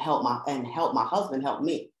and help my husband help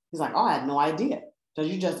me. He's like, oh, I had no idea. So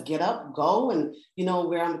you just get up, go, and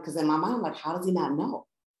because in my mind, I'm like, how does he not know?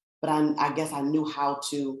 But I guess I knew how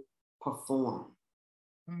to perform.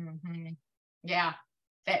 Mm-hmm. Yeah.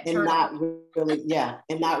 And not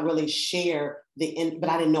really share but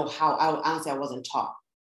I didn't know how. Honestly, I wasn't taught.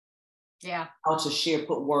 Yeah. How to share,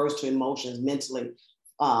 put words to emotions mentally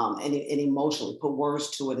and emotionally, put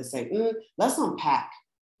words to it and say, let's unpack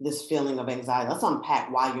this feeling of anxiety. Let's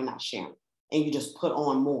unpack why you're not sharing. And you just put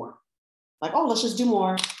on more. Like, oh, let's just do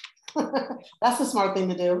more. That's a smart thing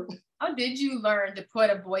to do. How did you learn to put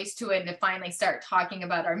a voice to it and to finally start talking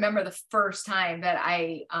about it? I remember the first time that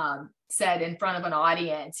I said in front of an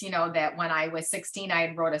audience, that when I was 16,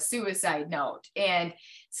 I wrote a suicide note. And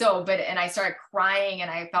I started crying and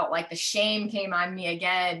I felt like the shame came on me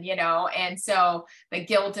again, and so the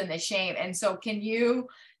guilt and the shame. And so can you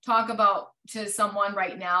talk about to someone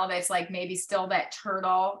right now that's like maybe still that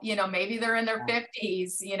turtle, maybe they're in their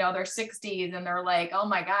 50s, their 60s, and they're like, oh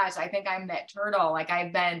my gosh, I think I'm that turtle. Like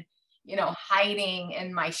I've been, hiding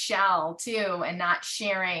in my shell too, and not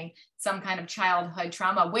sharing some kind of childhood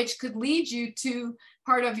trauma, which could lead you to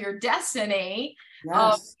part of your destiny.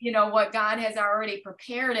 Yes. Of, what God has already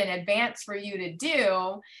prepared in advance for you to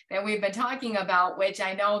do that we've been talking about, which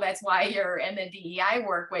I know that's why you're in the DEI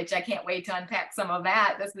work, which I can't wait to unpack some of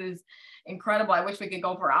that. This is incredible. I wish we could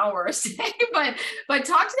go for hours today, but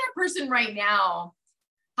talk to that person right now.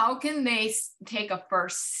 How can they take a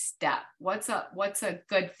first step? What's a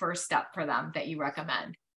good first step for them that you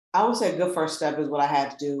recommend? I would say a good first step is what I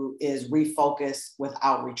had to do is refocus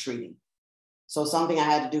without retreating. So something I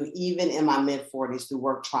had to do even in my mid-40s through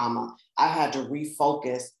work trauma, I had to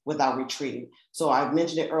refocus without retreating. So I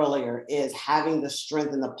mentioned it earlier, is having the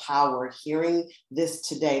strength and the power, hearing this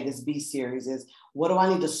today, this B series is, what do I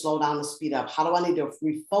need to slow down and speed up? How do I need to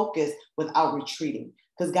refocus without retreating?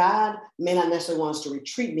 Because God may not necessarily want us to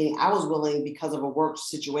retreat, meaning I was willing because of a work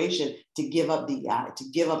situation to give up DEI, to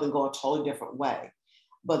give up and go a totally different way.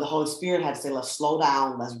 But the Holy Spirit had to say, let's slow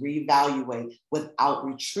down, let's reevaluate without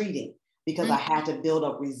retreating, because I had to build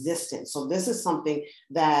up resistance. So this is something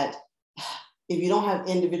that if you don't have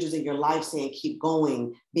individuals in your life saying, keep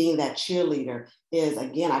going, being that cheerleader is,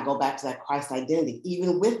 again, I go back to that Christ identity.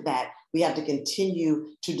 Even with that, we have to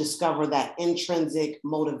continue to discover that intrinsic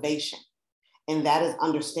motivation. And that is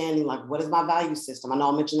understanding, like, what is my value system? I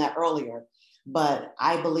know I mentioned that earlier, but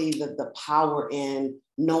I believe that the power in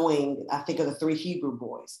knowing, I think of the 3 Hebrew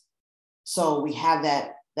boys. So we have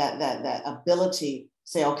that ability to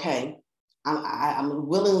say, okay, I'm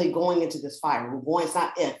willingly going into this fire. It's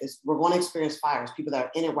not if, we're going to experience fires, people that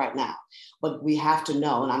are in it right now. But we have to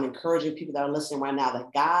know, and I'm encouraging people that are listening right now,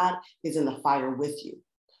 that God is in the fire with you.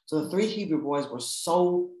 So the 3 Hebrew boys were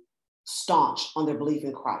so staunch on their belief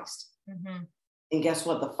in Christ. Mm-hmm. And guess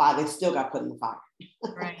what? They still got put in the fire.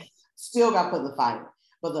 Right. Still got put in the fire.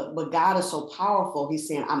 But God is so powerful. He's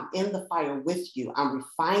saying, I'm in the fire with you. I'm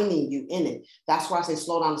refining you in it. That's why I say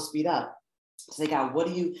slow down and speed up. Say, God,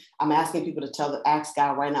 I'm asking people to ask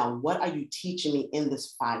God right now, what are you teaching me in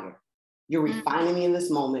this fire? You're refining me in this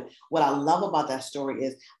moment. What I love about that story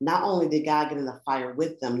is not only did God get in the fire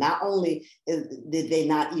with them, not only did they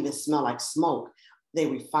not even smell like smoke,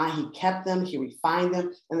 he kept them, he refined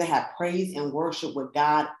them, and they had praise and worship with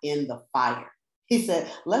God in the fire. He said,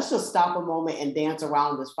 let's just stop a moment and dance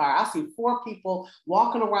around this fire. I see 4 people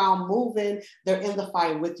walking around, moving. They're in the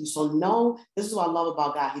fire with you. So no, this is what I love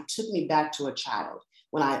about God. He took me back to a child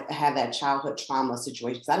when I had that childhood trauma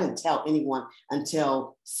situation. I didn't tell anyone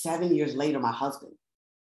until 7 years later, my husband.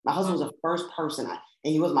 My husband was the first person, and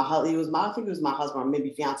he was my husband. I think he was my husband or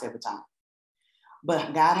maybe fiance at the time.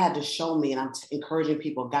 But God had to show me, and I'm encouraging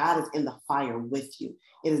people, God is in the fire with you.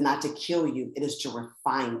 It is not to kill you. It is to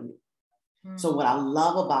refine you. So what I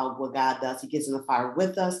love about what God does, he gets in the fire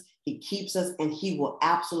with us, he keeps us, and he will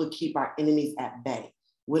absolutely keep our enemies at bay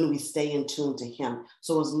when we stay in tune to him.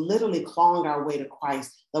 So it's literally clawing our way to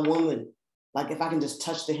Christ. The woman, like if I can just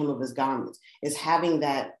touch the hem of his garments, is having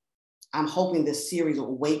that. I'm hoping this series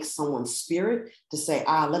will wake someone's spirit to say,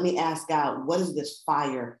 let me ask God, what does this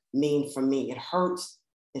fire mean for me? It hurts,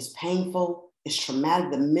 it's painful, it's traumatic.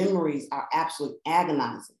 The memories are absolutely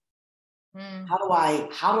agonizing. How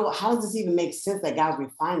does this even make sense that God's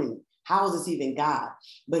refining me? How is this even God?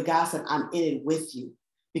 But God said, I'm in it with you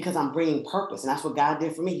because I'm bringing purpose. And that's what God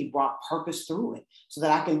did for me. He brought purpose through it so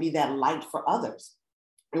that I can be that light for others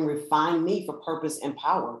and refine me for purpose and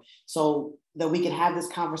power so that we can have this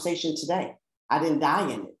conversation today. I didn't die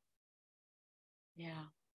in it. Yeah.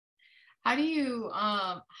 How do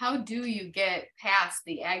you get past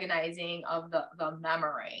the agonizing of the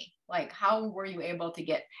memory? Like, how were you able to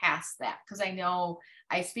get past that? Because I know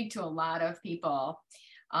I speak to a lot of people,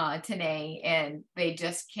 Tynae, and they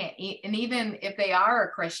just can't eat. And even if they are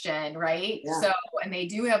a Christian, right? Yeah. So, and they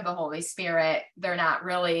do have the Holy Spirit, they're not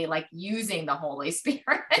really like using the Holy Spirit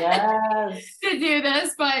Yes. to do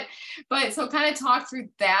this. But so kind of talk through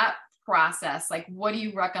that process. Like, what do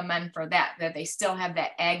you recommend for that they still have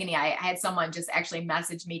that agony? I had someone just actually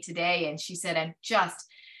message me today, and she said,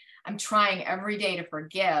 I'm trying every day to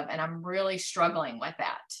forgive, and I'm really struggling with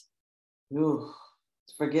that. Ooh,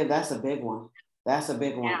 forgive, that's a big one. That's a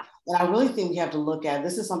big one. Yeah. And I really think we have to look at,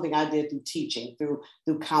 this is something I did through teaching, through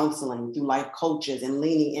counseling, through life coaches, and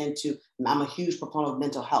leaning into, I'm a huge proponent of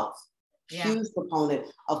mental health. Huge proponent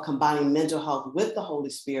of combining mental health with the Holy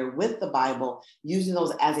Spirit, with the Bible, using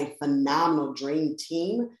those as a phenomenal dream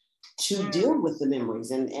team to deal with the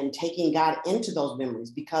memories and taking God into those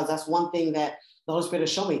memories, because that's one thing that the Holy Spirit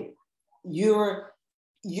has shown me.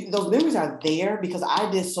 Those memories are there because I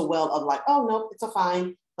did so well of like, oh no, it's a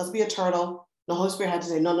fine, let's be a turtle. The Holy Spirit had to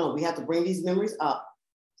say, no, we have to bring these memories up,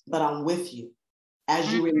 but I'm with you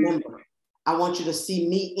as you remember. I want you to see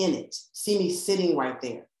me in it, see me sitting right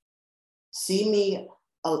there. See me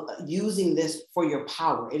using this for your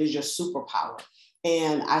power. It is your superpower.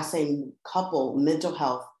 And I say couple mental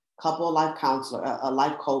health, couple a life counselor, a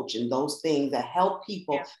life coach, and those things that help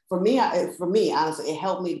people. Yeah. For me, honestly, it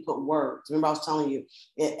helped me to put words. Remember, I was telling you,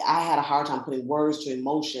 I had a hard time putting words to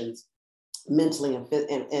emotions mentally and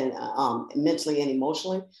mentally and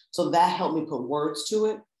emotionally. So that helped me put words to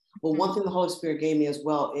it. But one thing the Holy Spirit gave me as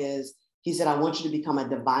well is, he said, I want you to become a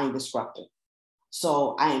divine disruptor.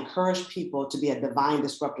 So I encourage people to be a divine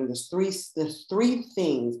disruptor. There's three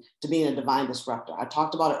things to being a divine disruptor. I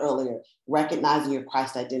talked about it earlier, recognizing your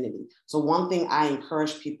Christ identity. So one thing I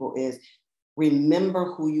encourage people is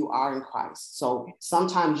remember who you are in Christ. So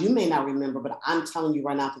sometimes you may not remember, but I'm telling you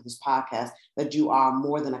right now through this podcast that you are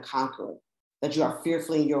more than a conqueror, that you are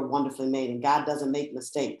fearfully and you're wonderfully made, and God doesn't make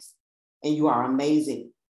mistakes, and you are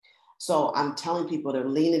amazing. So I'm telling people to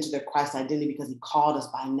lean into their Christ identity because he called us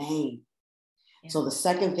by name. So the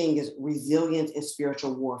second thing is resilience is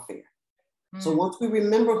spiritual warfare. So once we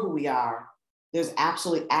remember who we are, there's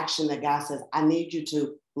absolutely action that God says, I need you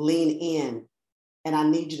to lean in, and I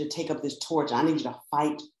need you to take up this torch. I need you to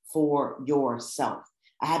fight for yourself.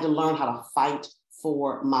 I had to learn how to fight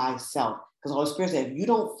for myself, because the Holy Spirit said, if you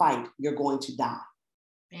don't fight, you're going to die.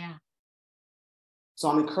 Yeah. So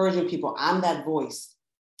I'm encouraging people, I'm that voice,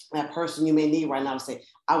 that person you may need right now to say,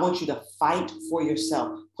 I want you to fight for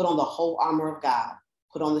yourself. Put on the whole armor of God.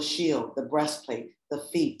 Put on the shield, the breastplate, the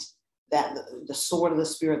feet, the sword of the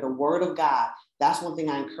Spirit, the word of God. That's one thing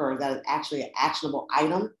I encourage. That is actually an actionable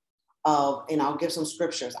item and I'll give some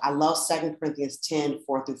scriptures. I love 2 Corinthians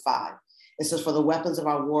 10:4-5. It says, for the weapons of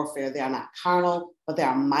our warfare, they are not carnal, but they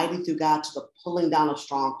are mighty through God to the pulling down of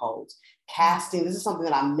strongholds. Casting, this is something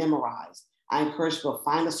that I memorized. I encourage people to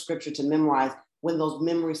find a scripture to memorize. When those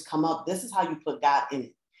memories come up, this is how you put God in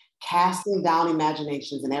it. Casting down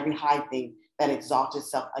imaginations and every high thing that exalts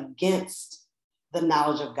itself against the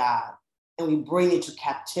knowledge of God, and we bring into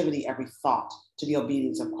captivity every thought to the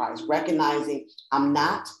obedience of Christ, recognizing I'm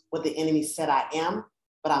not what the enemy said I am,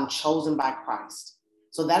 but I'm chosen by Christ.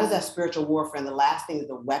 So that is that spiritual warfare. And the last thing is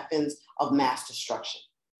the weapons of mass destruction.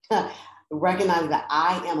 Recognizing that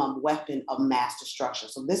I am a weapon of mass destruction.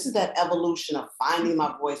 So this is that evolution of finding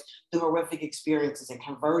my voice through horrific experiences and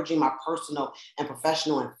converging my personal and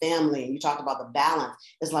professional and family. And you talked about the balance.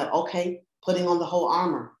 It's like, okay, putting on the whole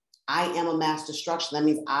armor. I am a mass destruction. That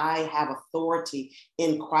means I have authority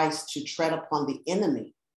in Christ to tread upon the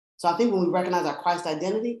enemy. So I think when we recognize our Christ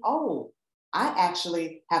identity, oh, I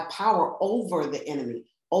actually have power over the enemy,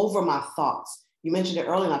 over my thoughts. You mentioned it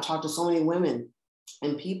earlier, and I talked to so many women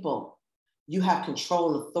and people. You have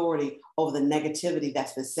control and authority over the negativity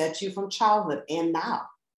that's been said to you from childhood and now,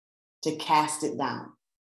 to cast it down,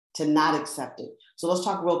 to not accept it. So let's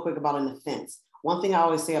talk real quick about an offense. One thing I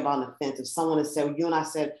always say about an offense, if someone has said, you and I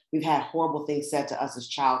said, we've had horrible things said to us as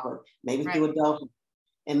childhood, maybe through adulthood,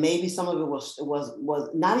 and maybe some of it was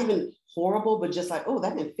not even horrible, but just like, oh,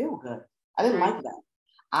 that didn't feel good. I didn't like that.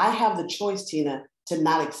 I have the choice, Tina, to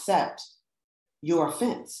not accept your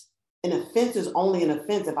offense. An offense is only an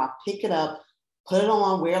offense if I pick it up, put it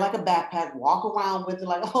on, wear like a backpack, walk around with it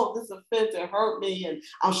like, oh, this offense, it hurt me, and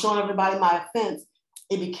I'm showing everybody my offense.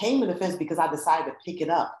 It became an offense because I decided to pick it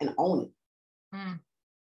up and own it.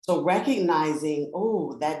 So recognizing,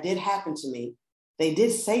 oh, that did happen to me. They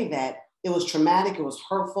did say that. It was traumatic. It was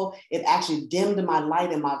hurtful. It actually dimmed my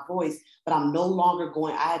light and my voice, but I'm no longer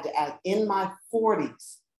going, I had to add in my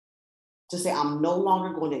 40s to say, I'm no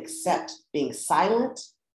longer going to accept being silent,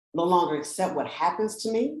 no longer accept what happens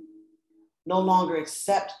to me, no longer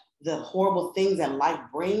accept the horrible things that life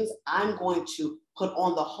brings. I'm going to put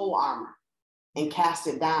on the whole armor and cast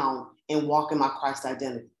it down and walk in my Christ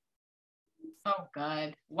identity. Oh,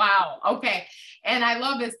 good. Wow. Okay. And I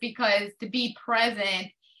love this because to be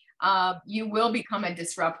present, you will become a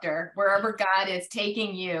disruptor wherever God is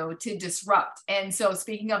taking you to disrupt. And so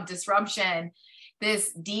speaking of disruption,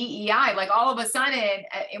 this DEI, like all of a sudden,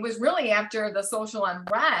 it was really after the social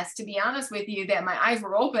unrest, to be honest with you, that my eyes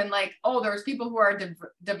were open, like, oh, there's people who are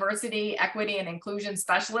diversity, equity, and inclusion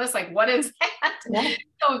specialists. Like, what is that? Yeah.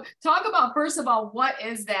 So talk about, first of all, what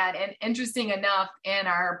is that? And interesting enough, in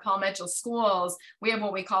our Paul Mitchell schools, we have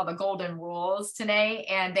what we call the golden rules today,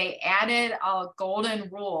 and they added a golden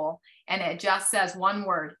rule, and it just says one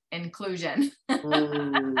word: inclusion.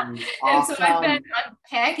 Awesome. And so I've been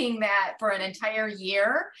unpacking that for an entire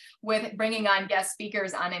year with bringing on guest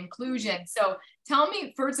speakers on inclusion. So tell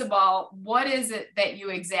me, first of all, what is it that you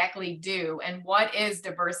exactly do, and what is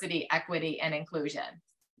diversity, equity, and inclusion?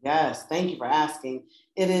 Yes, thank you for asking.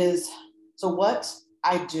 It is, so what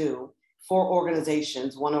I do for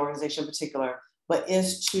organizations, one organization in particular, but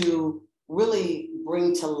is to really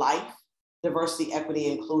bring to life diversity, equity,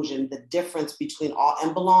 inclusion, the difference between all,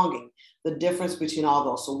 and belonging, the difference between all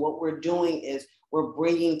those. So what we're doing is we're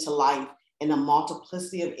bringing to life in a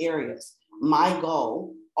multiplicity of areas. My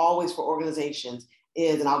goal always for organizations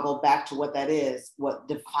is, and I'll go back to what that is, what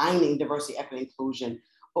defining diversity, equity, inclusion,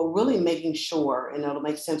 but really making sure, and it'll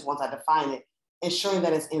make sense once I define it, ensuring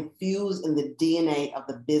that it's infused in the DNA of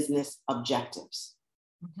the business objectives.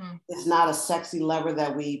 Mm-hmm. It's not a sexy lever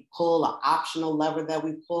that we pull, an optional lever that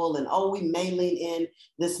we pull, and oh, we may lean in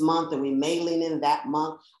this month and we may lean in that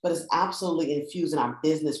month, but it's absolutely infused in our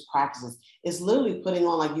business practices. It's literally putting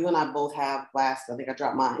on, like you and I both have glasses, I think I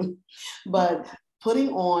dropped mine, but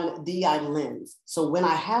putting on DI lens. So when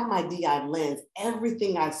I have my DI lens,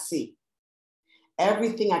 everything I see,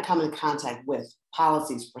 everything I come in contact with,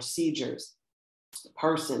 policies, procedures,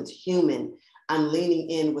 persons, human, I'm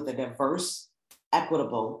leaning in with a diverse,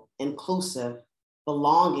 equitable, inclusive,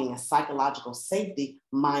 belonging, and psychological safety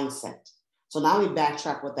mindset. So now we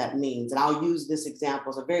backtrack what that means. And I'll use this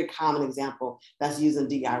example. It's a very common example that's used in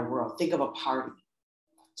DI world. Think of a party.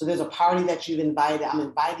 So there's a party that you've invited. I'm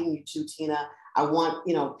inviting you to, Tina. I want,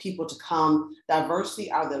 people to come.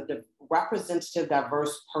 Diversity are the representative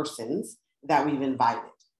diverse persons that we've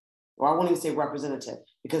invited. Or I won't even say representative,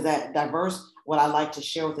 because that diverse, what I like to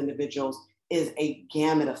share with individuals is a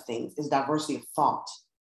gamut of things, is diversity of thought.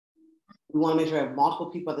 We want to make sure we have multiple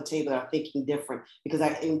people at the table that are thinking different, because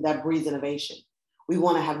that breeds innovation. We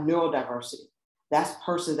want to have neurodiversity. That's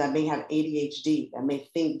persons that may have ADHD, that may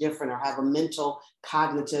think different or have a mental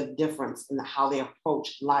cognitive difference in how they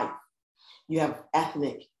approach life. You have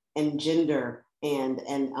ethnic and gender and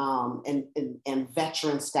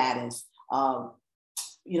veteran status,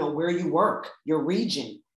 where you work, your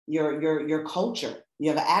region, your culture. You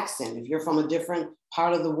have an accent. If you're from a different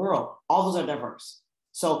part of the world, all those are diverse.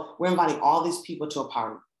 So we're inviting all these people to a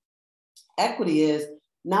party. Equity is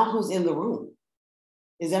now who's in the room.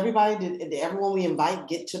 Is everybody, did everyone we invite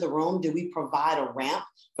get to the room? Did we provide a ramp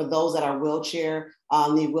for those that are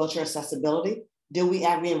need wheelchair accessibility? Did we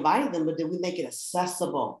invite them, but did we make it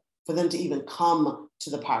accessible for them to even come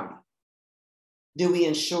to the party? Do we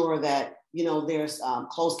ensure that, there's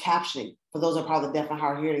closed captioning for those that are part of the deaf and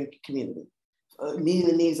hard hearing community, meeting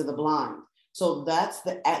the needs of the blind? So that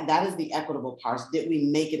is the equitable part. Did we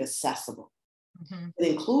make it accessible? Mm-hmm. The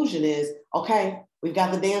inclusion is, okay, we've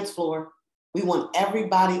got the dance floor. We want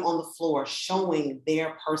everybody on the floor showing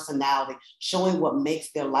their personality, showing what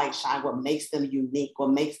makes their light shine, what makes them unique, what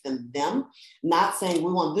makes them them. Not saying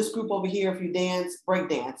we want this group over here if you dance, break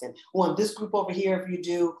dancing. We want this group over here if you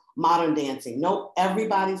do modern dancing. No,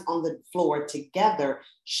 everybody's on the floor together,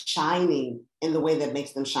 shining in the way that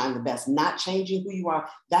makes them shine the best, not changing who you are.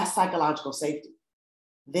 That's psychological safety.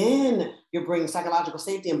 Then you're bringing psychological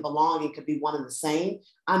safety and belonging could be one and the same.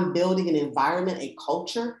 I'm building an environment, a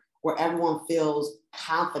culture where everyone feels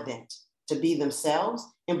confident to be themselves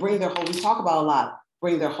and bring their whole, we talk about a lot,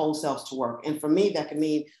 bring their whole selves to work. And for me, that could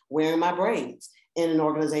mean wearing my braids in an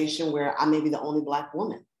organization where I may be the only Black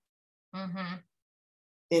woman. Mm-hmm.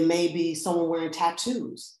 It may be someone wearing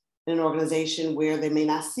tattoos in an organization where they may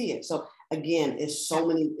not see it. So again, it's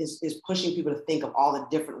pushing people to think of all the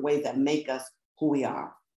different ways that make us who we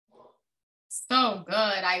are. So good.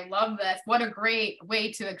 I love this. What a great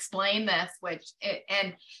way to explain this,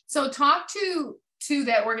 and so talk to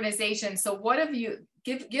that organization. So what have you,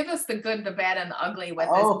 give us the good, the bad, and the ugly with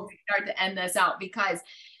this. We start to end this out, because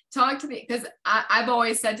talk to me, because I've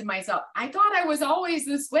always said to myself, I thought I was always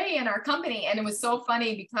this way in our company. And it was so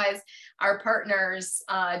funny because our partners,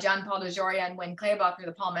 John Paul DeJoria and Wynn Claybaugh through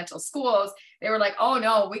the Paul Mitchell schools, they were like, oh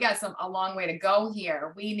no, we got a long way to go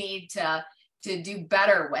here. We need to do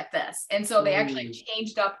better with this. And so they actually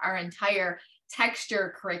changed up our entire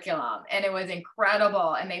texture curriculum, and it was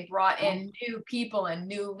incredible. And they brought in new people and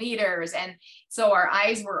new leaders. And so our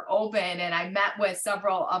eyes were open, and I met with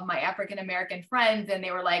several of my African-American friends, and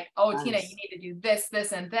they were like, oh, nice. Tina, you need to do this,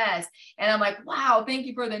 this, and this. And I'm like, wow, thank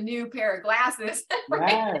you for the new pair of glasses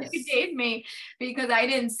that you gave me, because I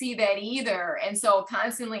didn't see that either. And so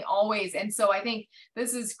constantly, always. And so I think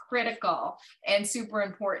this is critical and super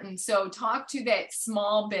important. So talk to that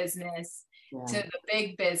small business to the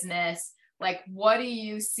big business. Like, what do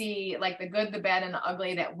you see, like the good, the bad, and the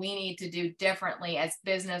ugly that we need to do differently as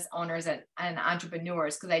business owners and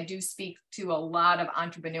entrepreneurs? Because I do speak to a lot of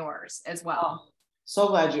entrepreneurs as well. Oh, so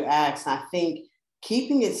glad you asked. I think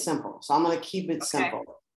keeping it simple. So I'm going to keep it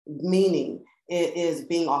simple, meaning it is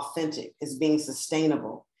being authentic, it's being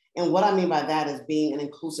sustainable. And what I mean by that is being an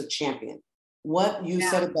inclusive champion. What you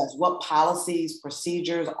said it best, what policies,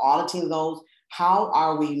 procedures, auditing those. How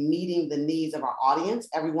are we meeting the needs of our audience?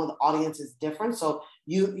 Everyone's audience is different. So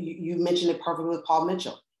you mentioned it perfectly with Paul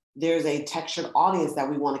Mitchell. There's a textured audience that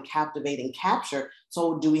we want to captivate and capture.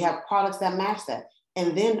 So do we have products that match that?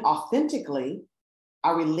 And then authentically,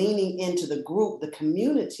 are we leaning into the group, the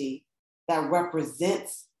community that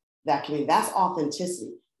represents that community? That's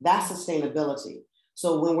authenticity. That's sustainability.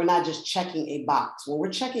 So when we're not just checking a box, when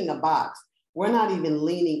we're checking a box, we're not even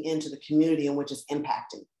leaning into the community in which it's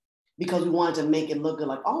impacting, because we wanted to make it look good,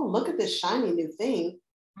 like, oh, look at this shiny new thing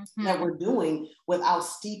that we're doing, without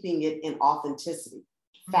steeping it in authenticity,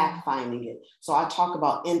 fact finding it. So I talk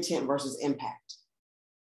about intent versus impact.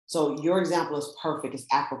 So your example is perfect, it's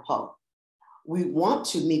apropos. We want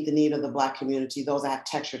to meet the need of the Black community, those that have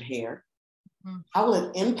textured hair. How will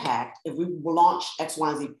it impact, if we launch X, Y,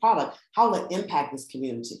 and Z product, how will it impact this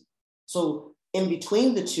community? So in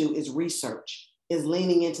between the two is research, is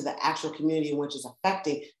leaning into the actual community in which it's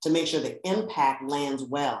affecting to make sure the impact lands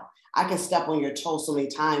well. I can step on your toes so many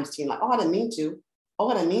times, Tina, like, oh, I didn't mean to. Oh,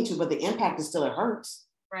 I didn't mean to, but the impact is still, it hurts.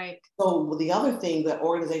 Right. So the other thing that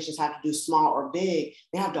organizations have to do, small or big,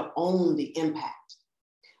 they have to own the impact.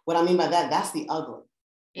 What I mean by that, that's the ugly.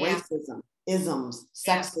 Racism, isms,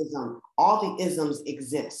 sexism, all the isms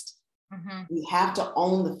exist. We have to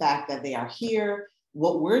own the fact that they are here.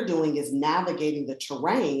 What we're doing is navigating the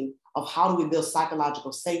terrain of how do we build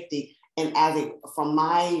psychological safety, and from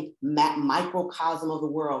my microcosm of the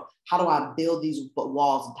world, how do I build these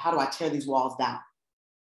walls? How do I tear these walls down?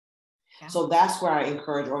 So that's where I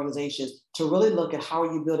encourage organizations to really look at how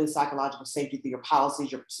are you building psychological safety through your policies,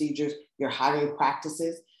 your procedures, your hiring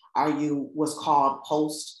practices. Are you what's called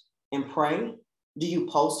post and pray? Do you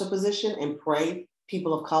post a position and pray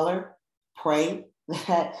people of color? Pray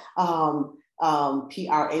that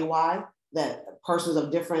PRAY, that persons of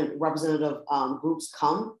different representative groups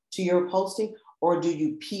come to your posting? Or do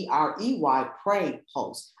you PREY, pray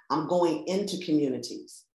post? I'm going into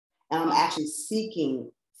communities and I'm actually seeking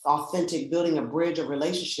authentic, building a bridge of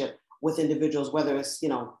relationship with individuals, whether it's,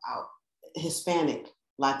 Hispanic,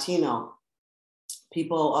 Latino,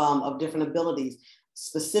 people of different abilities,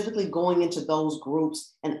 specifically going into those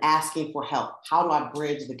groups and asking for help. How do I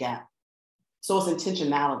bridge the gap? So it's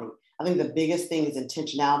intentionality. I think the biggest thing is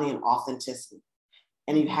intentionality and authenticity.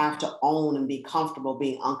 And you have to own and be comfortable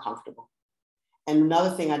being uncomfortable. And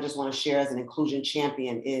another thing I just want to share as an inclusion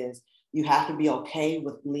champion is you have to be okay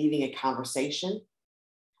with leaving a conversation,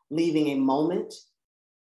 leaving a moment,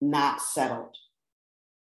 not settled.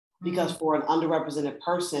 Because for an underrepresented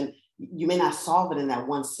person, you may not solve it in that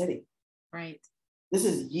one sitting. Right. This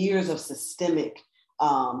is years of systemic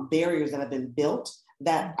barriers that have been built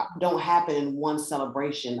that don't happen in one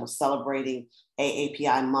celebration of celebrating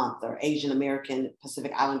AAPI month or Asian American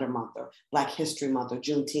Pacific Islander month or Black History Month or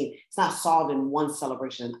Juneteenth. It's not solved in one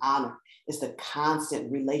celebration and honor. It's the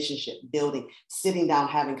constant relationship building, sitting down,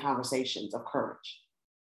 having conversations of courage.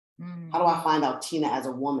 How do I find out Tina as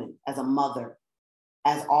a woman, as a mother,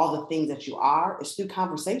 as all the things that you are? It's through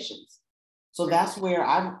conversations. So that's where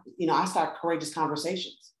I start courageous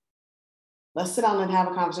conversations. Let's sit down and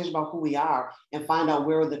have a conversation about who we are and find out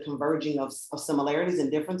where the converging of similarities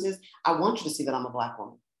and differences. I want you to see that I'm a Black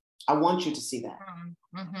woman. I want you to see that.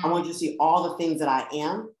 I want you to see all the things that I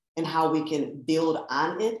am and how we can build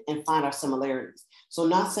on it and find our similarities. So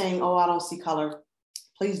not saying, oh, I don't see color.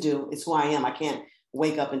 Please do. It's who I am. I can't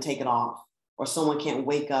wake up and take it off. Or someone can't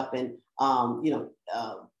wake up and,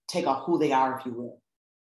 take off who they are, if you will.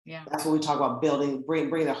 Yeah. That's what we talk about, building, bring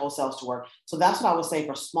their whole selves to work. So that's what I would say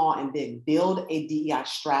for small and big. Build a DEI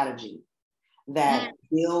strategy that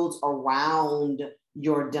builds around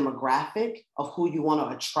your demographic of who you want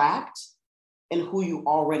to attract and who you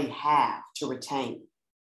already have to retain.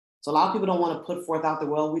 So a lot of people don't want to put forth out the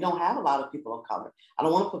world. We don't have a lot of people of color. I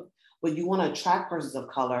don't want to put, but you want to attract persons of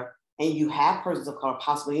color, and you have persons of color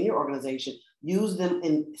possibly in your organization. Use them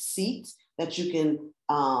in seats that you can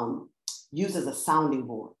use as a sounding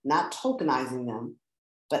board, not tokenizing them,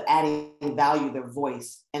 but adding value, their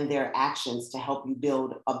voice and their actions to help you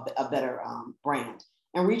build a better brand,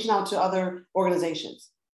 and reaching out to other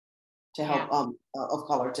organizations to help of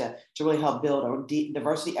color to really help build a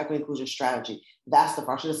diversity, equity, inclusion strategy. That's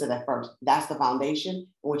I should have said that first. That's the foundation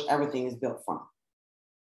in which everything is built from.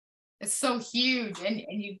 It's so huge. And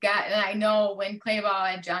and I know when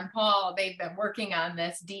Clayball and John Paul, they've been working on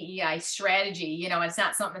this DEI strategy, it's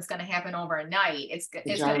not something that's going to happen overnight. It's going to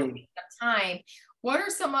take some time. What are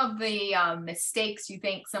some of the mistakes you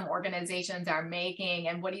think some organizations are making,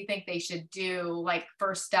 and what do you think they should do, like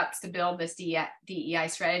first steps to build this DEI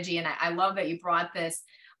strategy? And I love that you brought this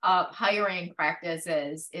up. Hiring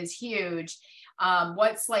practices is huge.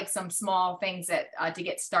 What's like some small things that to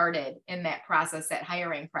get started in that process, that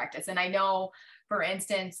hiring practice? And I know, for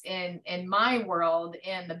instance, in my world,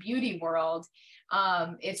 in the beauty world,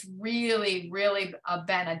 it's really, really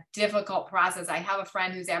been a difficult process. I have a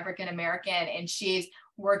friend who's African American, and she's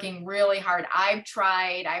working really hard. I've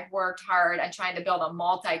worked hard on trying to build a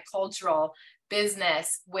multicultural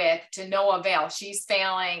business to no avail. She's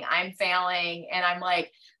failing, I'm failing, and I'm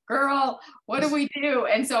like, girl, what do we do?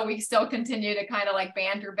 And so we still continue to kind of like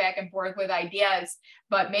banter back and forth with ideas,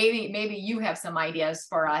 but maybe you have some ideas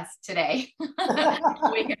for us today.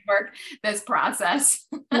 We can work this process.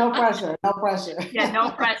 No pressure, no pressure. Yeah,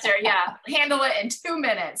 no pressure. Yeah. Handle it in 2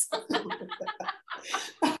 minutes.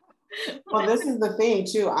 Well, this is the thing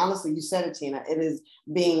too. Honestly, you said it, Tina. It is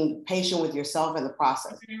being patient with yourself in the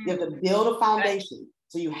process. You have to build a foundation.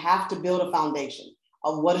 So you have to build a foundation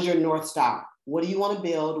of what is your North Star? What do you want to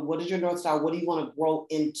build? What is your North Star? What do you want to grow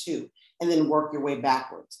into? And then work your way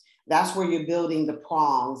backwards. That's where you're building the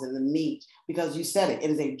prongs and the meat, because you said it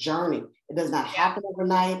is a journey. It does not happen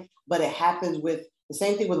overnight, but it happens with the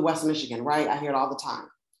same thing with West Michigan, right? I hear it all the time.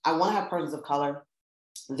 I want to have persons of color.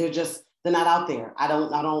 They're not out there.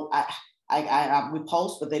 We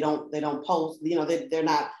post, but they don't post, they're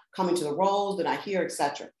not coming to the roles, they're not here,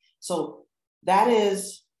 etc. So that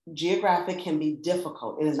is, geographic can be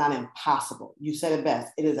difficult. It is not impossible. You said it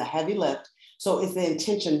best. It is a heavy lift. So it's the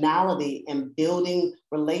intentionality and building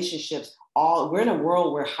relationships. We're in a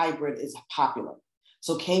world where hybrid is popular.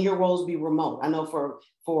 So can your roles be remote? I know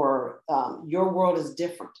for your world is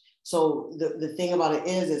different. So the thing about it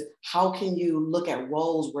is how can you look at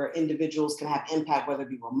roles where individuals can have impact, whether it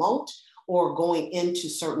be remote or going into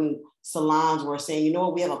certain salons where saying, you know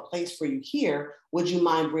what, we have a place for you here. Would you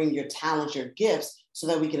mind bringing your talents, your gifts, so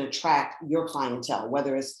that we can attract your clientele,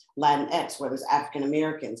 whether it's Latinx, whether it's African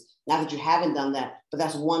Americans? Not that you haven't done that, but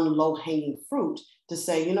that's one low hanging fruit to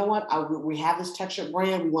say, you know what, we have this textured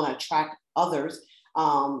brand, we want to attract others.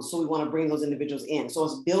 So we want to bring those individuals in. So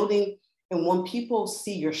it's building, and when people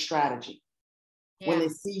see your strategy, When they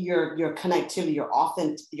see your connectivity, your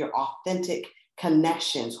authentic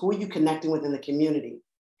connections, who are you connecting with in the community?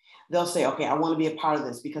 They'll say, okay, I want to be a part of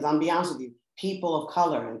this, because I'm be honest with you, people of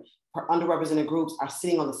color and underrepresented groups are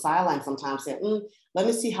sitting on the sidelines sometimes saying, let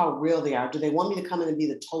me see how real they are. Do they want me to come in and be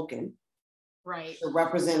the token? Right. To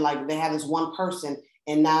represent, like they have this one person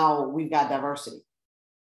and now we've got diversity.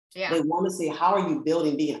 Yeah. They want to see, how are you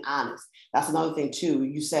building, being honest? That's another thing too.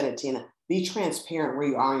 You said it, Tina, be transparent where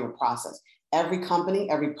you are in your process. Every company,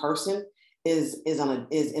 every person is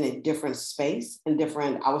in a different space and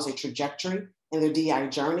different, I would say, trajectory in their DI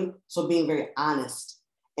journey. So being very honest.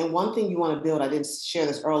 And one thing you want to build, I didn't share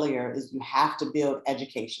this earlier, is you have to build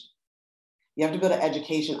education. You have to build an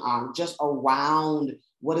education arm just around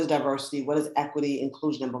what is diversity, what is equity,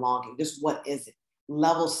 inclusion, and belonging. Just what is it?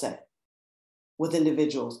 Level set with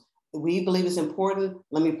individuals. We believe it's important.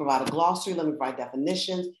 Let me provide a glossary. Let me provide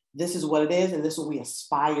definitions. This is what it is, and this is what we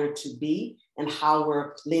aspire to be, and how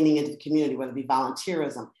we're leaning into the community, whether it be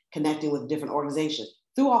volunteerism, connecting with different organizations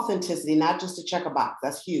through authenticity, not just to check a box.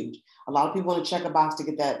 That's huge. A lot of people want to check a box to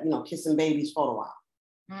get that, kissing babies photo out.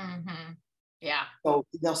 Mm-hmm. Yeah. So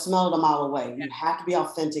they'll smell it a mile away. You have to be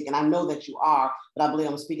authentic, and I know that you are. But I believe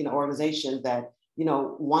I'm speaking to organizations that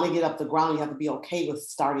want to get up the ground. You have to be okay with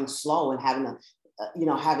starting slow and having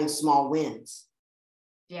having small wins.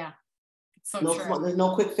 Yeah. So there's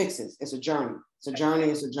no quick fixes. It's a journey. It's a journey.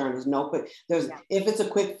 It's a journey. There's no quick. If it's a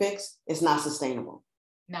quick fix, it's not sustainable.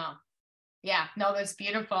 No. Yeah, no, that's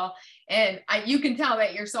beautiful. And you can tell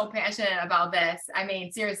that you're so passionate about this. I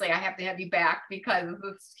mean, seriously, I have to have you back because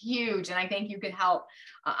it's huge. And I think you could help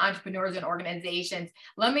entrepreneurs and organizations.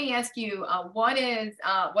 Let me ask you,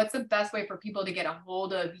 what's the best way for people to get a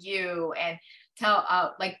hold of you and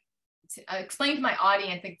explain to my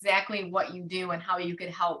audience exactly what you do and how you could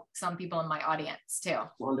help some people in my audience too.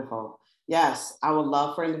 Wonderful. Yes, I would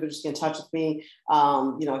love for individuals to get in touch with me.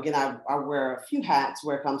 Again, I wear a few hats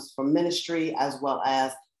where it comes from ministry as well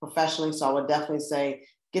as professionally. So I would definitely say,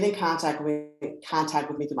 get in contact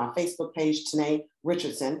with me through my Facebook page, Tynae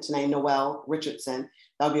Richardson, Tynae Noel Richardson.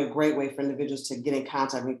 That would be a great way for individuals to get in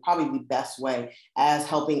contact with me, probably the best way, as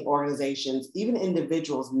helping organizations, even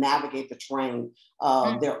individuals, navigate the terrain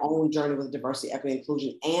of their own journey with diversity, equity,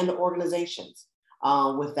 inclusion, and organizations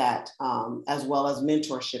with that, as well as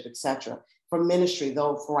mentorship, etc. For ministry,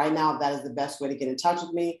 though, for right now, that is the best way to get in touch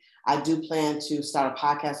with me. I do plan to start a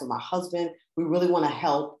podcast with my husband. We really want to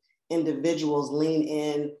help individuals lean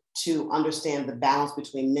in to understand the balance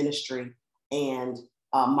between ministry and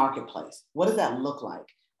marketplace. What does that look like?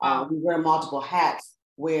 Wow. We wear multiple hats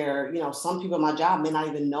where, some people in my job may not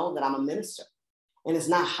even know that I'm a minister. And it's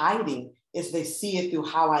not hiding. It's they see it through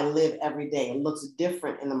how I live every day. It looks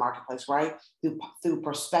different in the marketplace, right? Through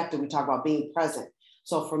perspective, we talk about being present.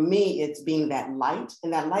 So for me, it's being that light,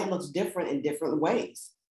 and that light looks different in different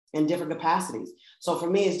ways, in different capacities. So for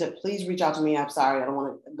me, is to please reach out to me. I'm sorry, I don't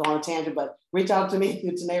want to go on a tangent, but reach out to me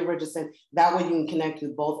through Tynae Richardson. That way you can connect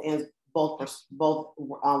with both ends, both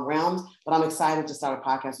realms. But I'm excited to start a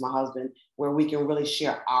podcast with my husband where we can really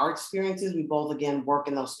share our experiences. We both, again, work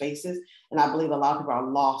in those spaces. And I believe a lot of people are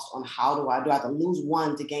lost on do I have to lose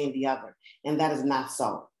one to gain the other? And that is not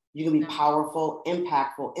so. You can be powerful,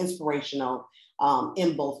 impactful, inspirational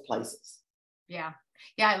in both places. Yeah.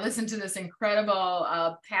 Yeah, I listened to this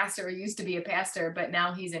incredible pastor. He used to be a pastor, but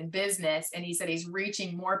now he's in business. And he said he's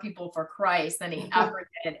reaching more people for Christ than he ever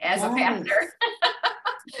did as a pastor.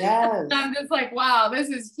 Yes. I'm just like, wow, this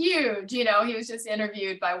is huge. He was just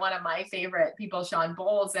interviewed by one of my favorite people, Sean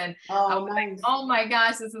Bowles. And I was like, oh my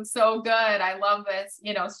gosh, this is so good. I love this,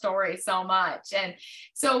 story so much. And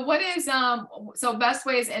so what is, so best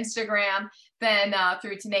way is Instagram, then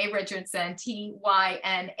through Tynae Richardson,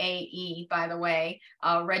 Tynae, by the way,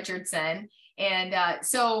 Richardson. And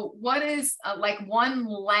so what is one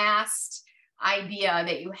last idea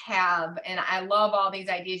that you have? And I love all these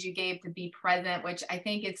ideas you gave to be present, which I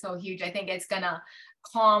think is so huge. I think it's gonna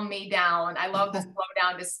calm me down. I love to slow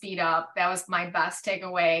down to speed up. That was my best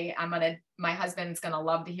takeaway. My husband's gonna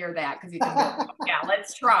love to hear that because he's gonna go, yeah,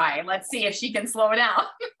 let's try. Let's see if she can slow down.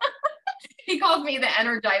 He calls me the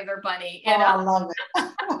Energizer Bunny. I love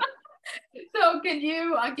it. So can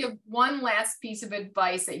you give one last piece of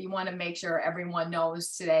advice that you want to make sure everyone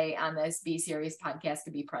knows today on this B Series podcast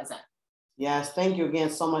to be present? Yes, thank you again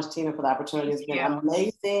so much, Tina, for the opportunity. It's been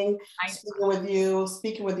amazing speaking with you,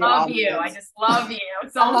 love you. I just love you.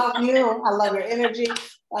 So I love you. I love your energy.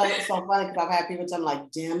 It's so funny because I've had people tell me,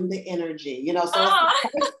 dim the energy, So me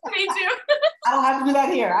too. I don't have to do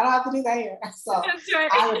that here. So right.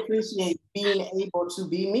 I appreciate being able to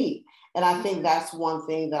be me. And I think that's one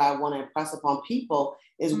thing that I want to impress upon people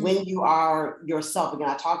is when you are yourself. Again,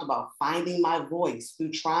 I talked about finding my voice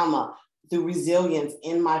through trauma, through resilience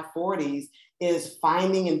in my 40s, is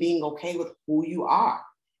finding and being okay with who you are.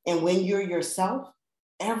 And when you're yourself,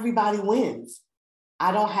 everybody wins.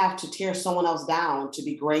 I don't have to tear someone else down to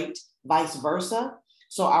be great, vice versa.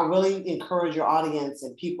 So I really encourage your audience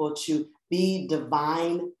and people to be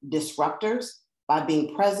divine disruptors by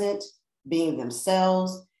being present, being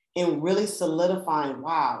themselves, and really solidifying,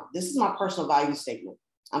 wow, this is my personal value statement.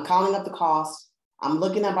 I'm counting up the cost. I'm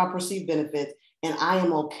looking at my perceived benefits, and I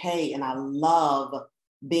am okay. And I love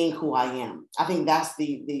being who I am. I think that's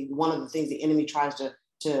the one of the things the enemy tries to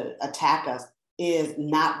attack us, is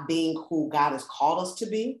not being who God has called us to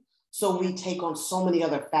be. So we take on so many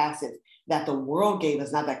other facets that the world gave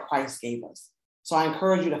us, not that Christ gave us. So I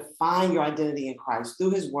encourage you to find your identity in Christ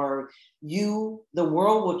through his word. The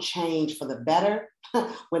world will change for the better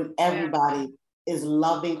when everybody is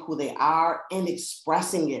loving who they are and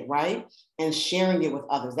expressing it, right? And sharing it with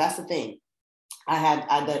others. That's the thing.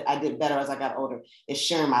 I did better as I got older, is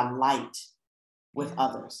sharing my light with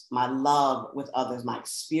others, my love with others, my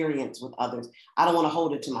experience with others. I don't want to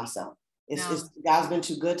hold it to myself. God's been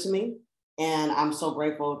too good to me. And I'm so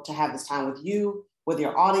grateful to have this time with you, with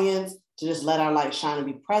your audience, to just let our light shine and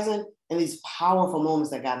be present in these powerful moments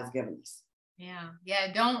that God has given us. Yeah.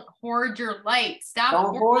 Don't hoard your light.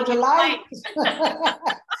 Don't hoard your light.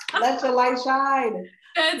 Let your light shine.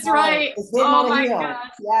 That's right. Oh my gosh.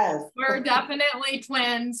 Yes. We're definitely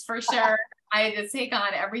twins for sure. I just take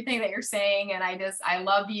on everything that you're saying, and I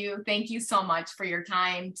love you. Thank you so much for your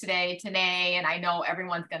time today, Tynae. And I know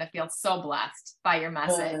everyone's going to feel so blessed by your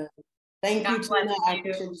message. Thank you, Tynae. I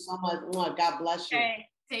appreciate you so much. God bless you. Okay.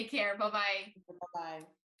 Take care. Bye-bye. Bye-bye.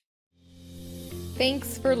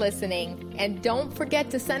 Thanks for listening. And don't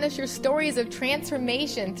forget to send us your stories of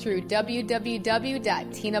transformation through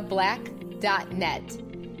www.tinablack.net.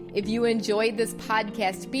 If you enjoyed this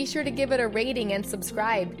podcast, be sure to give it a rating and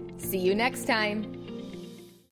subscribe. See you next time.